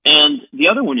 And the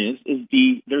other one is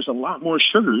there's a lot more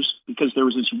sugars because there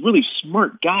was this really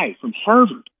smart guy from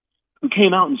Harvard who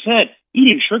came out and said,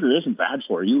 eating sugar isn't bad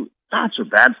for you. Fats are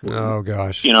bad for you. Oh,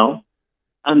 gosh.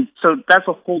 And so that's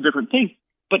a whole different thing.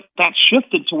 But that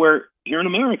shifted to where here in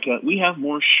America, we have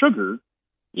more sugar.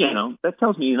 That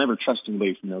tells me you never trust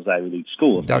anybody from those Ivy League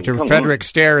schools. Dr. Frederick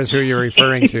Stair is who you're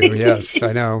referring to. Yes,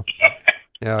 I know.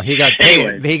 Yeah, he got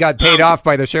paid. He got paid off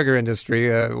by the sugar industry.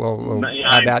 We'll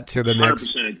add that to the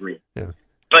mix. 100% agree. Yeah.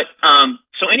 But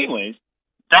so, anyways,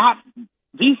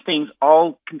 these things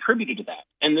all contributed to that.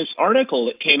 And this article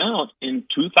that came out in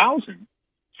 2000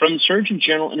 from the Surgeon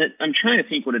General, and I'm trying to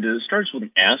think what it is. It starts with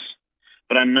an S,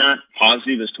 but I'm not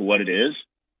positive as to what it is.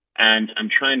 And I'm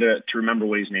trying to remember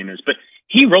what his name is. But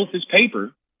he wrote this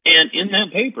paper, and in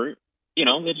that paper,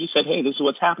 they just said, hey, this is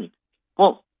what's happening.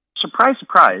 Well, surprise,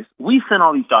 surprise, we sent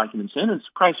all these documents in, and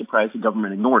surprise, surprise, the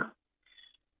government ignored them.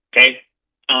 Okay?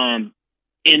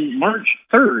 In March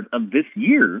 3rd of this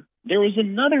year, there was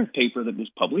another paper that was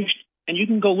published, and you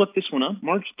can go look this one up,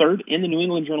 March 3rd in the New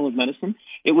England Journal of Medicine.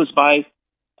 It was by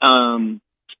the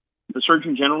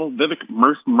Surgeon General, Vivek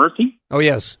Murthy. Oh,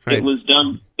 yes. Right. It was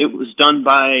done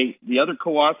by, the other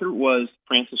co-author was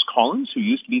Francis Collins, who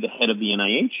used to be the head of the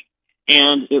NIH,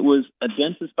 and it was a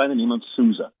dentist by the name of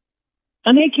Souza.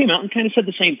 And they came out and kind of said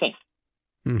the same thing.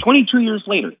 22 years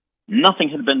later, nothing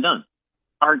had been done.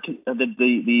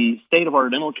 The state of our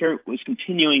dental care was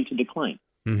continuing to decline.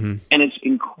 And it's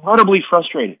incredibly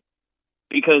frustrating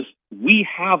because we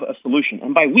have a solution.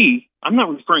 And by we, I'm not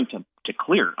referring to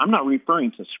Clear. I'm not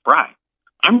referring to Spry.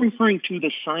 I'm referring to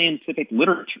the scientific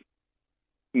literature.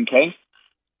 okay,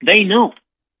 they know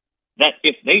that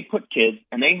if they put kids,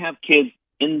 and they have kids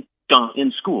in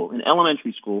school, in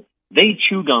elementary school, they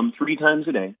chew gum 3 times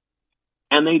a day,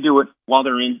 and they do it while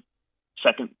they're in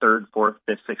 2nd, 3rd, 4th,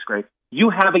 5th, 6th grade. You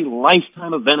have a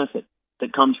lifetime of benefit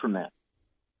that comes from that.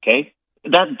 Okay?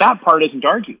 That part isn't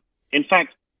argued. In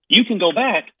fact, you can go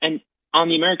back and on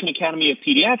the American Academy of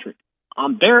Pediatrics,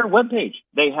 on their webpage,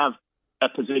 they have a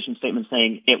position statement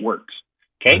saying it works.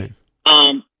 Okay?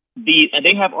 Right.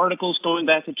 They have articles going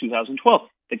back to 2012.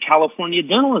 The California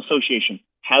Dental Association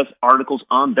has articles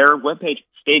on their webpage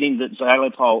stating that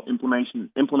xylitol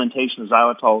implementation of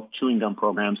xylitol chewing gum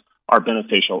programs are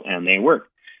beneficial and they work.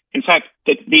 In fact,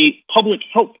 the public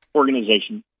health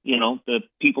organization, the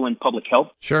people in public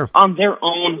health, sure, on their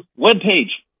own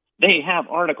webpage, they have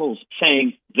articles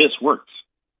saying this works.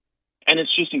 And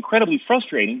it's just incredibly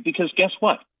frustrating because guess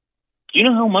what? Do you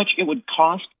know how much it would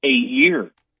cost a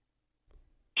year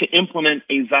to implement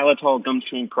a xylitol gum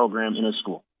chewing program in a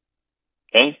school?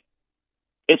 Okay?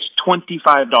 It's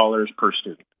 $25 per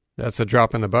student. That's a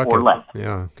drop in the bucket. Or less.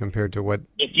 Yeah, compared to what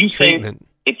if you treatment.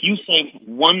 If you save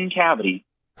one cavity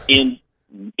in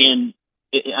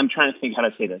I'm trying to think how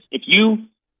to say this. If you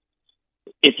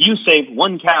save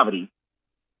one cavity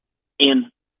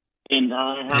in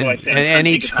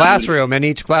each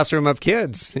classroom of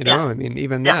kids, I mean,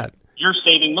 even that. You're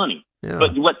saving money. Yeah.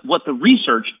 But what the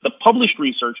research, the published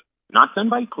research, not done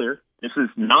by Clear, this is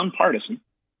nonpartisan,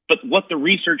 but what the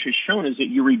research has shown is that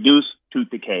you reduce tooth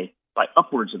decay by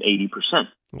upwards of 80%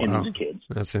 in these kids.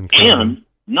 That's incredible. And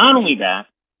not only that,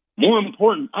 more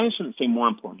important, I shouldn't say more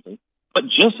importantly, but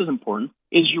just as important,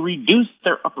 is you reduce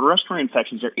their upper respiratory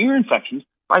infections, their ear infections,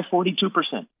 by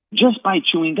 42% just by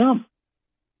chewing gum.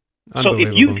 So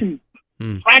if you can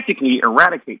practically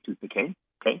eradicate tooth decay,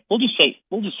 okay, we'll just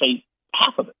say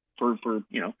half of it for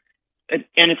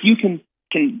and if you can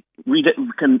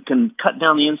cut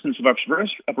down the incidence of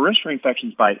upper respiratory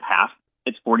infections by half,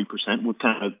 it's 40%. We'll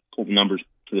kind of pull the numbers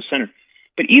to the center.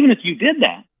 But even if you did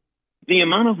that, the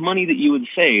amount of money that you would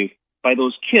save by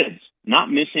those kids not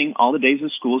missing all the days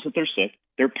of schools that they're sick,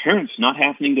 their parents not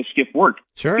having to skip work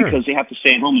because they have to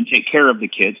stay at home and take care of the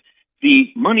kids,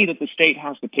 the money that the state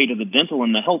has to pay to the dental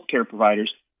and the healthcare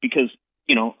providers because,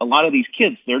 a lot of these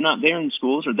kids, they're not there in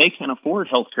schools or they can't afford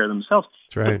healthcare themselves.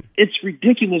 That's right. But it's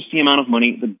ridiculous the amount of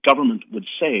money the government would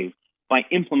save by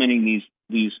implementing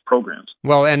these programs.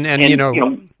 Well, and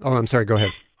I'm sorry, go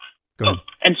ahead.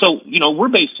 And so, we're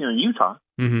based here in Utah,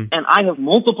 and I have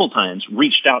multiple times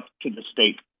reached out to the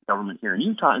state government here in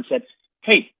Utah and said,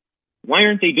 hey, why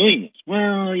aren't they doing this?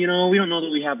 Well, we don't know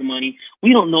that we have the money.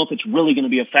 We don't know if it's really going to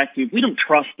be effective. We don't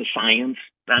trust the science.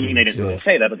 I mean, they didn't really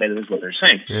say that, but that is what they're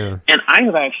saying. Yeah. And I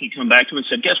have actually come back to them and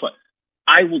said, guess what?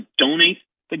 I will donate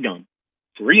the gum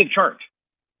free of charge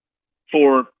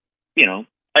for,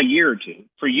 a year or two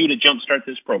for you to jumpstart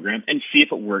this program and see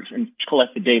if it works and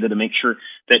collect the data to make sure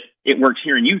that it works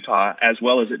here in Utah as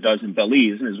well as it does in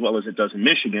Belize and as well as it does in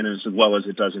Michigan and as well as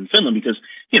it does in Finland because,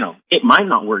 it might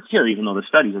not work here even though the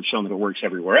studies have shown that it works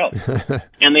everywhere else.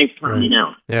 And they've turned me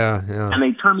down. Yeah. And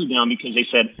they turned me down because they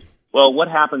said, well, what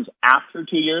happens after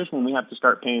 2 years when we have to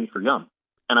start paying for gum?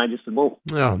 And I just said, well,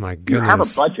 oh my goodness. You have a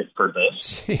budget for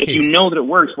this. Jeez. If you know that it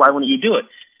works, why wouldn't you do it?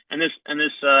 And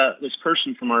this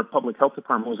person from our public health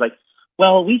department was like,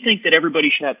 well, we think that everybody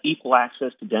should have equal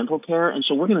access to dental care, and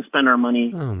so we're going to spend our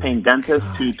money paying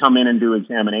dentists to come in and do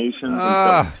examinations.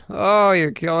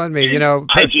 You're killing me.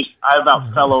 I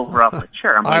about fell over off my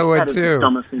chair. I'm like, I would that is too. the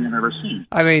dumbest thing I've ever seen.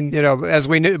 I mean, as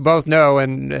we both know,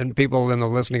 and people in the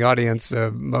listening audience,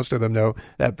 most of them know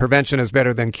that prevention is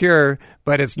better than cure,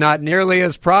 but it's not nearly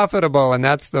as profitable, and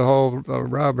that's the whole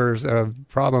rubber's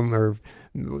problem, or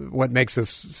what makes this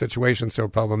situation so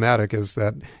problematic is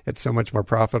that it's so much more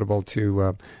profitable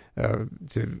to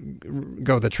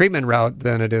go the treatment route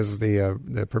than it is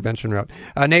the prevention route.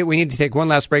 Nate, we need to take one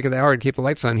last break of the hour to keep the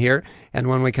lights on here, and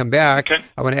when we come back,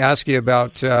 I want to ask you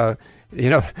about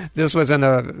this was in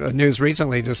the news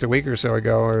recently, just a week or so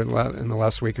ago, or in the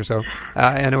last week or so,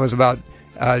 and it was about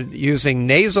using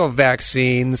nasal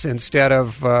vaccines instead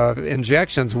of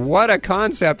injections. What a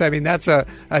concept. I mean, that's a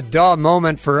duh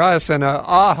moment for us and a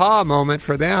aha moment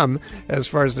for them as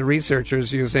far as the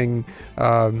researchers using,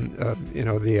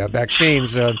 the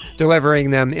vaccines, delivering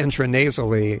them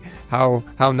intranasally. How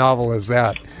novel is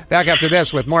that? Back after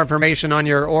this with more information on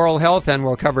your oral health, and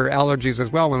we'll cover allergies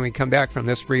as well when we come back from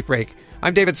this brief break.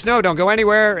 I'm David Snow. Don't go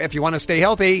anywhere. If you want to stay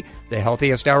healthy, the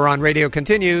Healthiest Hour on Radio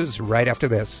continues right after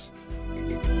this.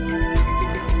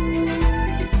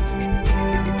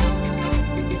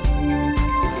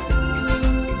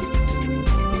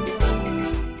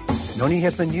 Noni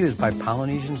has been used by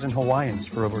Polynesians and Hawaiians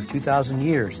for over 2,000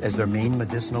 years as their main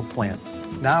medicinal plant.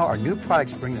 Now our new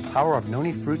products bring the power of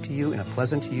noni fruit to you in a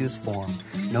pleasant-to-use form.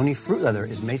 Noni fruit leather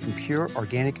is made from pure,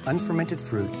 organic, unfermented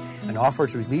fruit and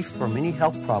offers relief for many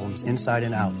health problems inside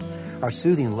and out. Our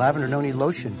soothing lavender noni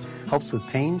lotion helps with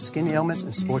pain, skin ailments,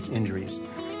 and sports injuries.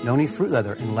 Noni fruit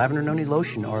leather and lavender noni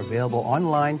lotion are available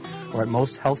online or at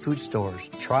most health food stores.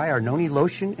 Try our noni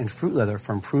lotion and fruit leather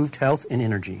for improved health and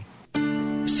energy.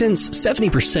 Since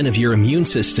 70% of your immune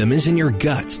system is in your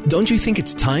gut, don't you think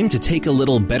it's time to take a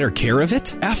little better care of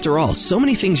it? After all, so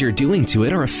many things you're doing to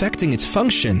it are affecting its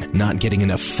function. Not getting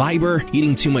enough fiber,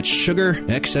 eating too much sugar,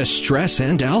 excess stress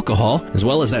and alcohol, as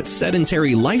well as that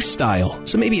sedentary lifestyle.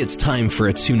 So maybe it's time for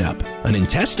a tune-up. An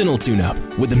intestinal tune-up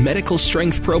with the medical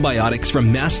strength probiotics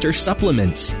from Master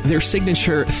Supplements. Their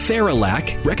signature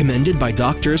Theralac, recommended by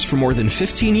doctors for more than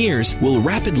 15 years, will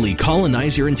rapidly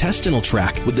colonize your intestinal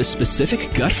tract with the specific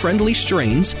gut-friendly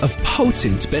strains of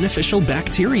potent beneficial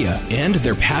bacteria. And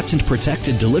their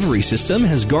patent-protected delivery system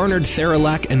has garnered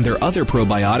Theralac and their other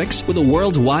probiotics with a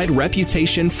worldwide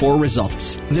reputation for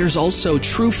results. There's also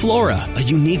True Flora, a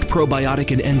unique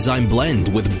probiotic and enzyme blend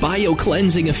with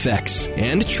bio-cleansing effects,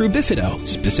 and True Bifido,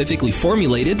 specifically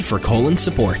formulated for colon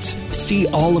support. See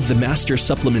all of the Master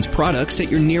Supplements products at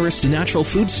your nearest natural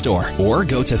food store or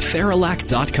go to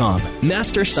Theralac.com.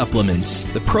 Master Supplements,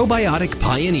 the probiotic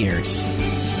pioneers.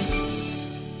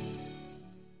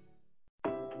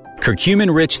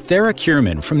 Curcumin-rich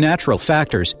Theracurmin from Natural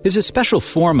Factors is a special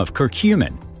form of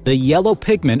curcumin, the yellow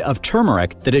pigment of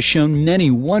turmeric that has shown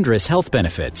many wondrous health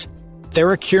benefits.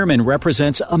 Theracurmin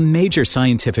represents a major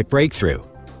scientific breakthrough.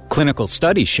 Clinical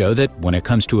studies show that when it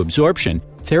comes to absorption,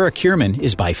 Theracurmin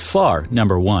is by far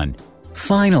number one.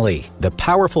 Finally, the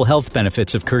powerful health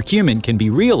benefits of curcumin can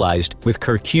be realized with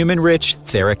curcumin-rich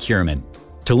Theracurmin.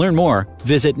 To learn more,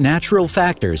 visit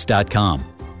naturalfactors.com.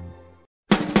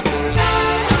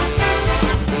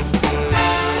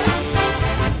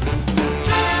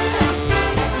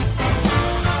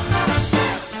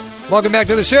 Welcome back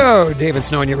to the show, David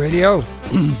Snow on your radio.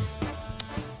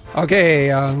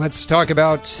 Okay, let's talk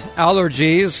about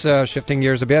allergies, shifting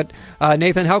gears a bit.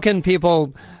 Nathan, how can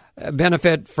people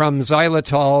benefit from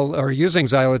xylitol or using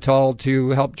xylitol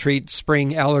to help treat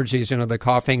spring allergies, the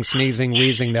coughing, sneezing,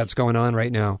 wheezing that's going on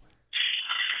right now?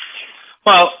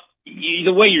 Well,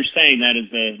 the way you're saying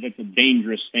that's a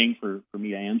dangerous thing for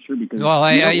me to answer because...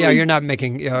 Well, you're not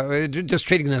making... just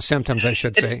treating the symptoms, I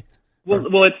should say.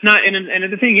 Well, it's not,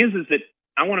 and the thing is that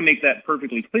I want to make that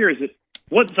perfectly clear, is that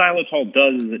what xylitol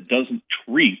does is it doesn't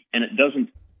treat, and it doesn't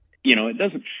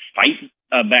fight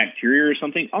a bacteria or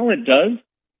something. All it does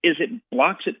is it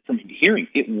blocks it from adhering.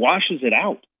 It washes it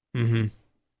out. Mm-hmm.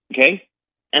 Okay?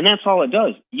 And that's all it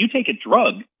does. You take a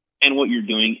drug, and what you're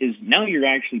doing is now you're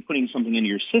actually putting something into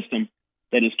your system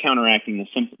that is counteracting the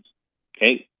symptoms.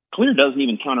 Okay? Clear doesn't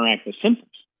even counteract the symptoms.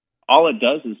 All it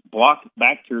does is block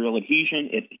bacterial adhesion.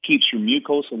 It keeps your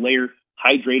mucosal layer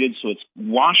hydrated, so it's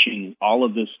washing all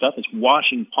of this stuff. It's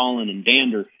washing pollen and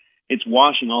dander. It's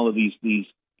washing all of these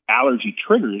allergy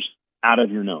triggers out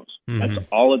of your nose. Mm-hmm. That's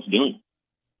all it's doing,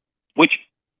 which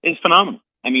is phenomenal.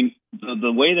 I mean,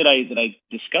 the way that I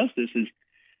discuss this is,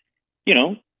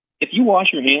 if you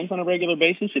wash your hands on a regular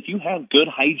basis, if you have good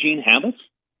hygiene habits,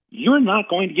 you're not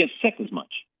going to get sick as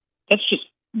much. That's just,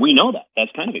 we know that.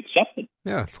 That's kind of accepted.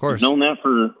 Yeah, of course. We've known that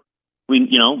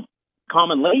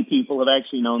common lay people have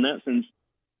actually known that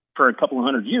for a couple of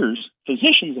 100 years.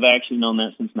 Physicians have actually known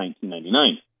that since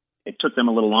 1999. It took them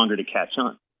a little longer to catch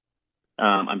on.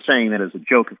 I'm saying that as a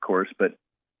joke, of course, but,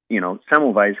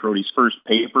 Semmelweis wrote his first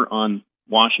paper on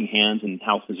washing hands and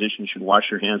how physicians should wash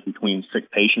their hands between sick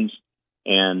patients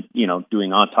and,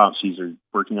 doing autopsies or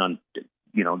working on,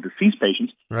 deceased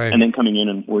patients, right, and then coming in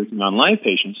and working on live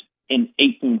patients in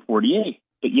 1848.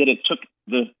 But yet it took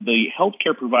the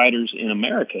healthcare providers in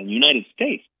America, in the United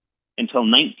States, until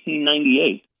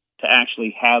 1998 to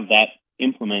actually have that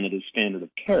implemented as standard of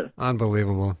care.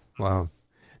 Unbelievable. Wow.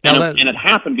 And it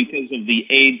happened because of the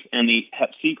AIDS and the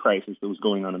Hep C crisis that was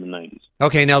going on in the 90s.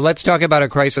 Okay, now let's talk about a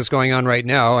crisis going on right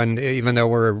now, and even though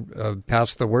we're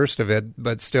past the worst of it,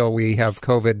 but still we have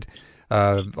COVID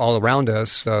all around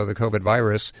us, the COVID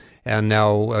virus, and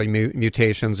now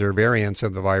mutations or variants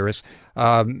of the virus.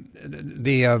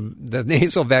 The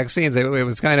nasal vaccines, it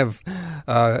was kind of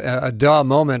a duh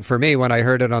moment for me when I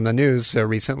heard it on the news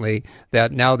recently,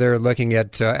 that now they're looking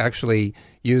at actually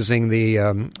using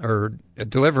or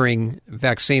delivering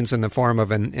vaccines in the form of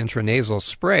an intranasal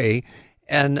spray.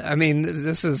 And, I mean,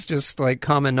 this is just like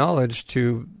common knowledge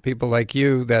to people like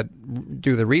you that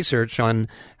do the research on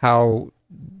how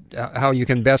how you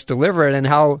can best deliver it and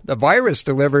how the virus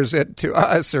delivers it to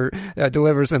us or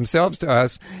delivers themselves to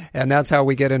us, and that's how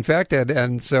we get infected.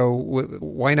 And so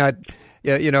why not?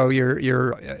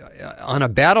 You're on a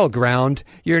battleground.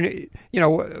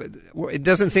 It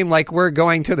doesn't seem like we're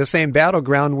going to the same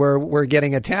battleground where we're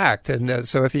getting attacked. And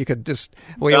so if you could just,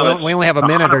 we only have a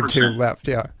minute 100%. Or two left.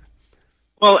 Yeah.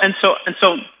 Well, and so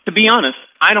to be honest,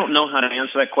 I don't know how to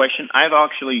answer that question. I've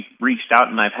actually reached out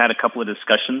and I've had a couple of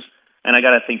discussions, and I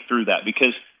got to think through that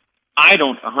because I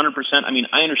don't 100%. I mean,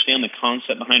 I understand the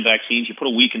concept behind vaccines. You put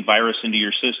a weakened virus into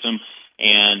your system,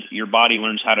 and your body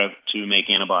learns how to make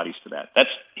antibodies to that. That's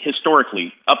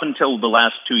historically, up until the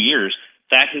last 2 years,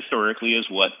 that historically is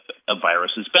what a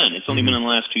virus has been. It's only been in the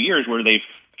last 2 years where they've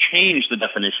changed the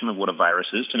definition of what a virus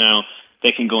is to now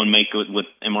they can go and make it with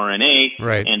mRNA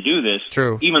and do this.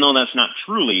 True. Even though that's not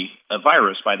truly a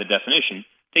virus by the definition,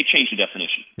 they changed the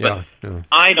definition. But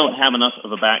I don't have enough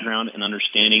of a background and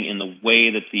understanding in the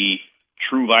way that the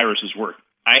true viruses work.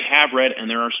 I have read, and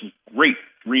there are some great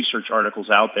research articles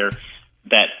out there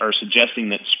that are suggesting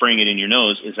that spraying it in your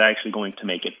nose is actually going to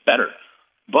make it better.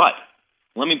 But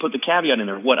let me put the caveat in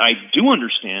there. What I do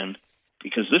understand,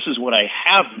 because this is what I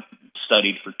have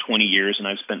studied for 20 years, and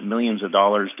I've spent millions of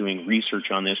dollars doing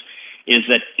research on this, is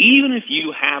that even if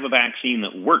you have a vaccine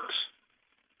that works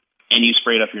and you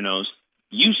spray it up your nose,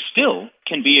 you still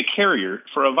can be a carrier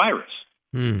for a virus.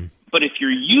 But if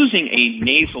you're using a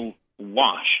nasal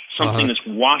wash, something that's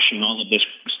washing all of this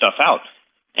stuff out,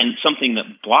 and something that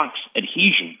blocks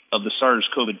adhesion of the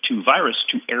SARS-CoV-2 virus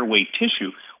to airway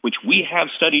tissue, which we have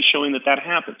studies showing that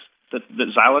happens, that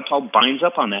xylitol binds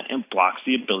up on that and blocks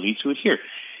the ability to adhere.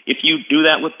 If you do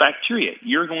that with bacteria,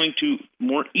 you're going to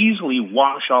more easily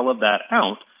wash all of that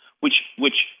out, which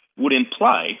would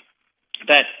imply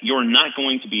that you're not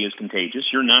going to be as contagious.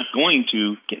 You're not going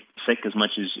to get sick as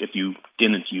much as if you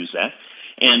didn't use that.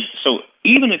 And so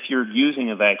even if you're using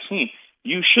a vaccine,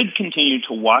 you should continue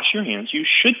to wash your hands. You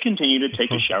should continue to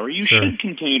take a shower. You should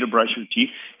continue to brush your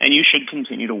teeth, and you should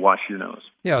continue to wash your nose.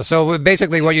 Yeah, so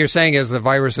basically what you're saying is the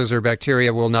viruses or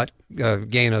bacteria will not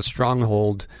gain a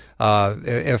stronghold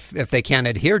if they can't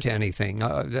adhere to anything.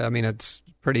 I mean, it's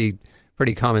pretty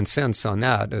common sense on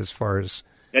that as far as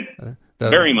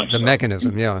very much the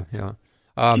mechanism. Yeah.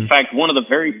 In fact, one of the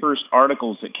very first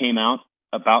articles that came out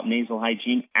about nasal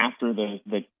hygiene after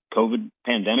the COVID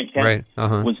pandemic hit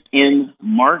was in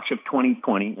March of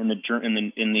 2020 in the Journal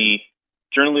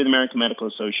of the American Medical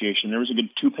Association. There was a good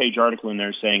 2-page article in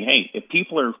there saying, hey, if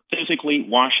people are physically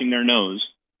washing their nose,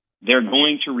 they're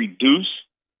going to reduce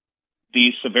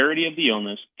the severity of the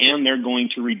illness and they're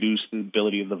going to reduce the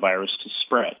ability of the virus to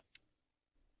spread.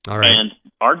 All right. And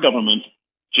our government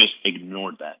just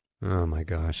ignored that. Oh, my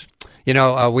gosh.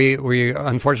 We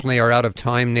unfortunately are out of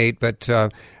time, Nate, but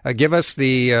give us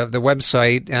the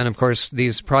website and, of course,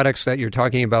 these products that you're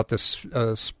talking about, the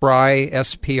Spry,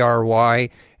 S-P-R-Y,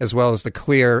 as well as the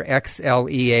Xlear,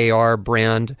 X-L-E-A-R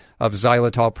brand of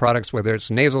xylitol products, whether it's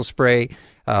nasal spray,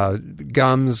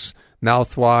 gums,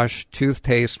 mouthwash,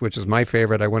 toothpaste, which is my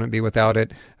favorite. I wouldn't be without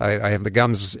it. I have the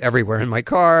gums everywhere in my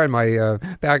car, in my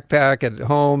backpack, at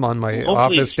home, on my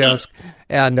office desk.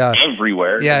 And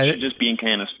everywhere. Yeah, it should just be in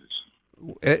canisters.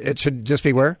 It should just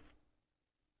be where?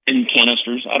 In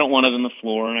canisters. I don't want it on the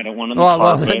floor, and I don't want it on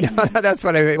the carpet. Well, that's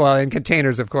what I mean. Well, in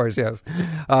containers, of course, yes.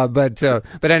 But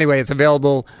anyway, it's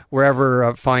available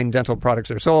wherever fine dental products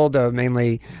are sold,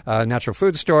 mainly natural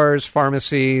food stores,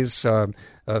 pharmacies,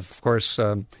 of course,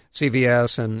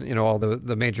 CVS and all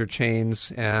the major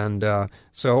chains, and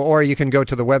or you can go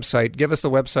to the website. Give us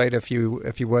the website if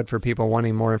you would, for people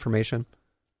wanting more information.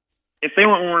 If they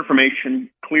want more information,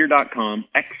 Xlear.com,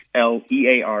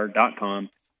 Xlear.com,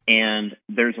 and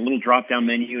there's a little drop-down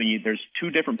menu, and there's 2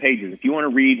 different pages. If you want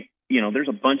to read, there's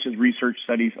a bunch of research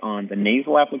studies on the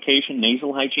nasal application,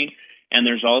 nasal hygiene, and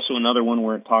there's also another one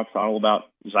where it talks all about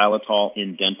xylitol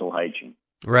in dental hygiene.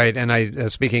 Right,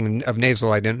 and speaking of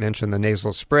nasal, I didn't mention the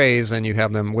nasal sprays, and you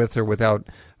have them with or without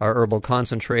herbal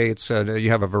concentrates. You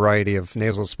have a variety of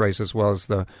nasal sprays as well as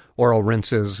the oral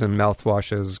rinses and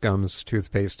mouthwashes, gums,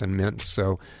 toothpaste, and mints.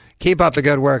 So keep up the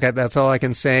good work. That's all I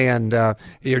can say, and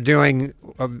you're doing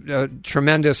a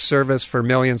tremendous service for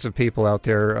millions of people out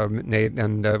there, Nate,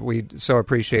 and we so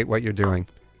appreciate what you're doing.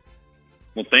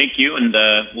 Well, thank you, and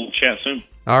we'll chat soon.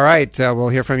 All right, we'll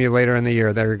hear from you later in the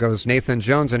year. There goes Nathan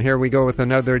Jones, and here we go with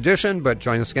another edition, but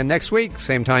join us again next week,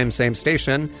 same time, same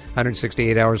station,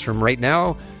 168 hours from right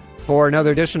now, for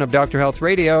another edition of Dr. Health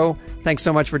Radio. Thanks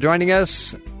so much for joining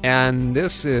us, and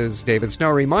this is David Snow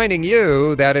reminding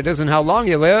you that it isn't how long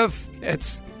you live,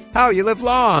 it's how you live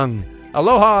long.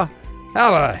 Aloha,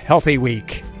 have a healthy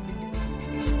week.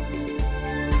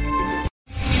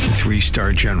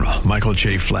 3-star general Michael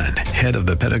J. Flynn, head of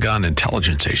the Pentagon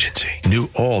Intelligence Agency, knew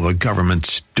all the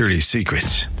government's dirty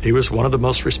secrets. He was one of the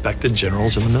most respected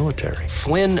generals in the military.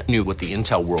 Flynn knew what the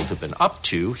intel world had been up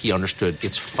to. He understood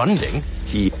its funding.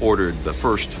 He ordered the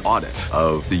first audit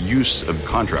of the use of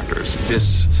contractors.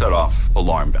 This set off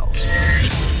alarm bells.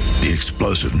 The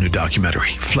explosive new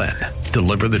documentary, Flynn,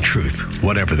 Deliver the Truth,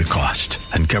 Whatever the Cost,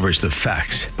 uncovers the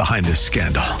facts behind this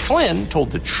scandal. Flynn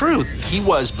told the truth. He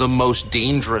was the most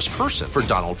dangerous person for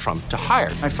Donald Trump to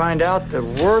hire. I find out the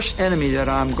worst enemy that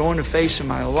I'm going to face in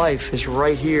my life is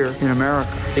right here in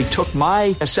America. They took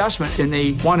my assessment and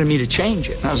they wanted me to change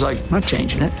it. And I was like, I'm not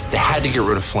changing it. They had to get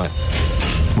rid of Flynn.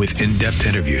 With in-depth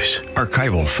interviews,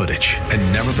 archival footage,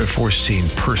 and never-before-seen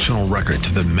personal records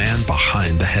of the man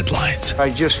behind the headlines. I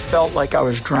just felt like I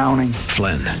was drowning.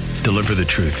 Flynn, Deliver the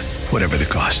Truth, Whatever the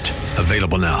Cost.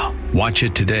 Available now. Watch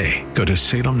it today. Go to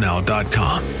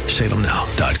salemnow.com.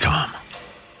 salemnow.com.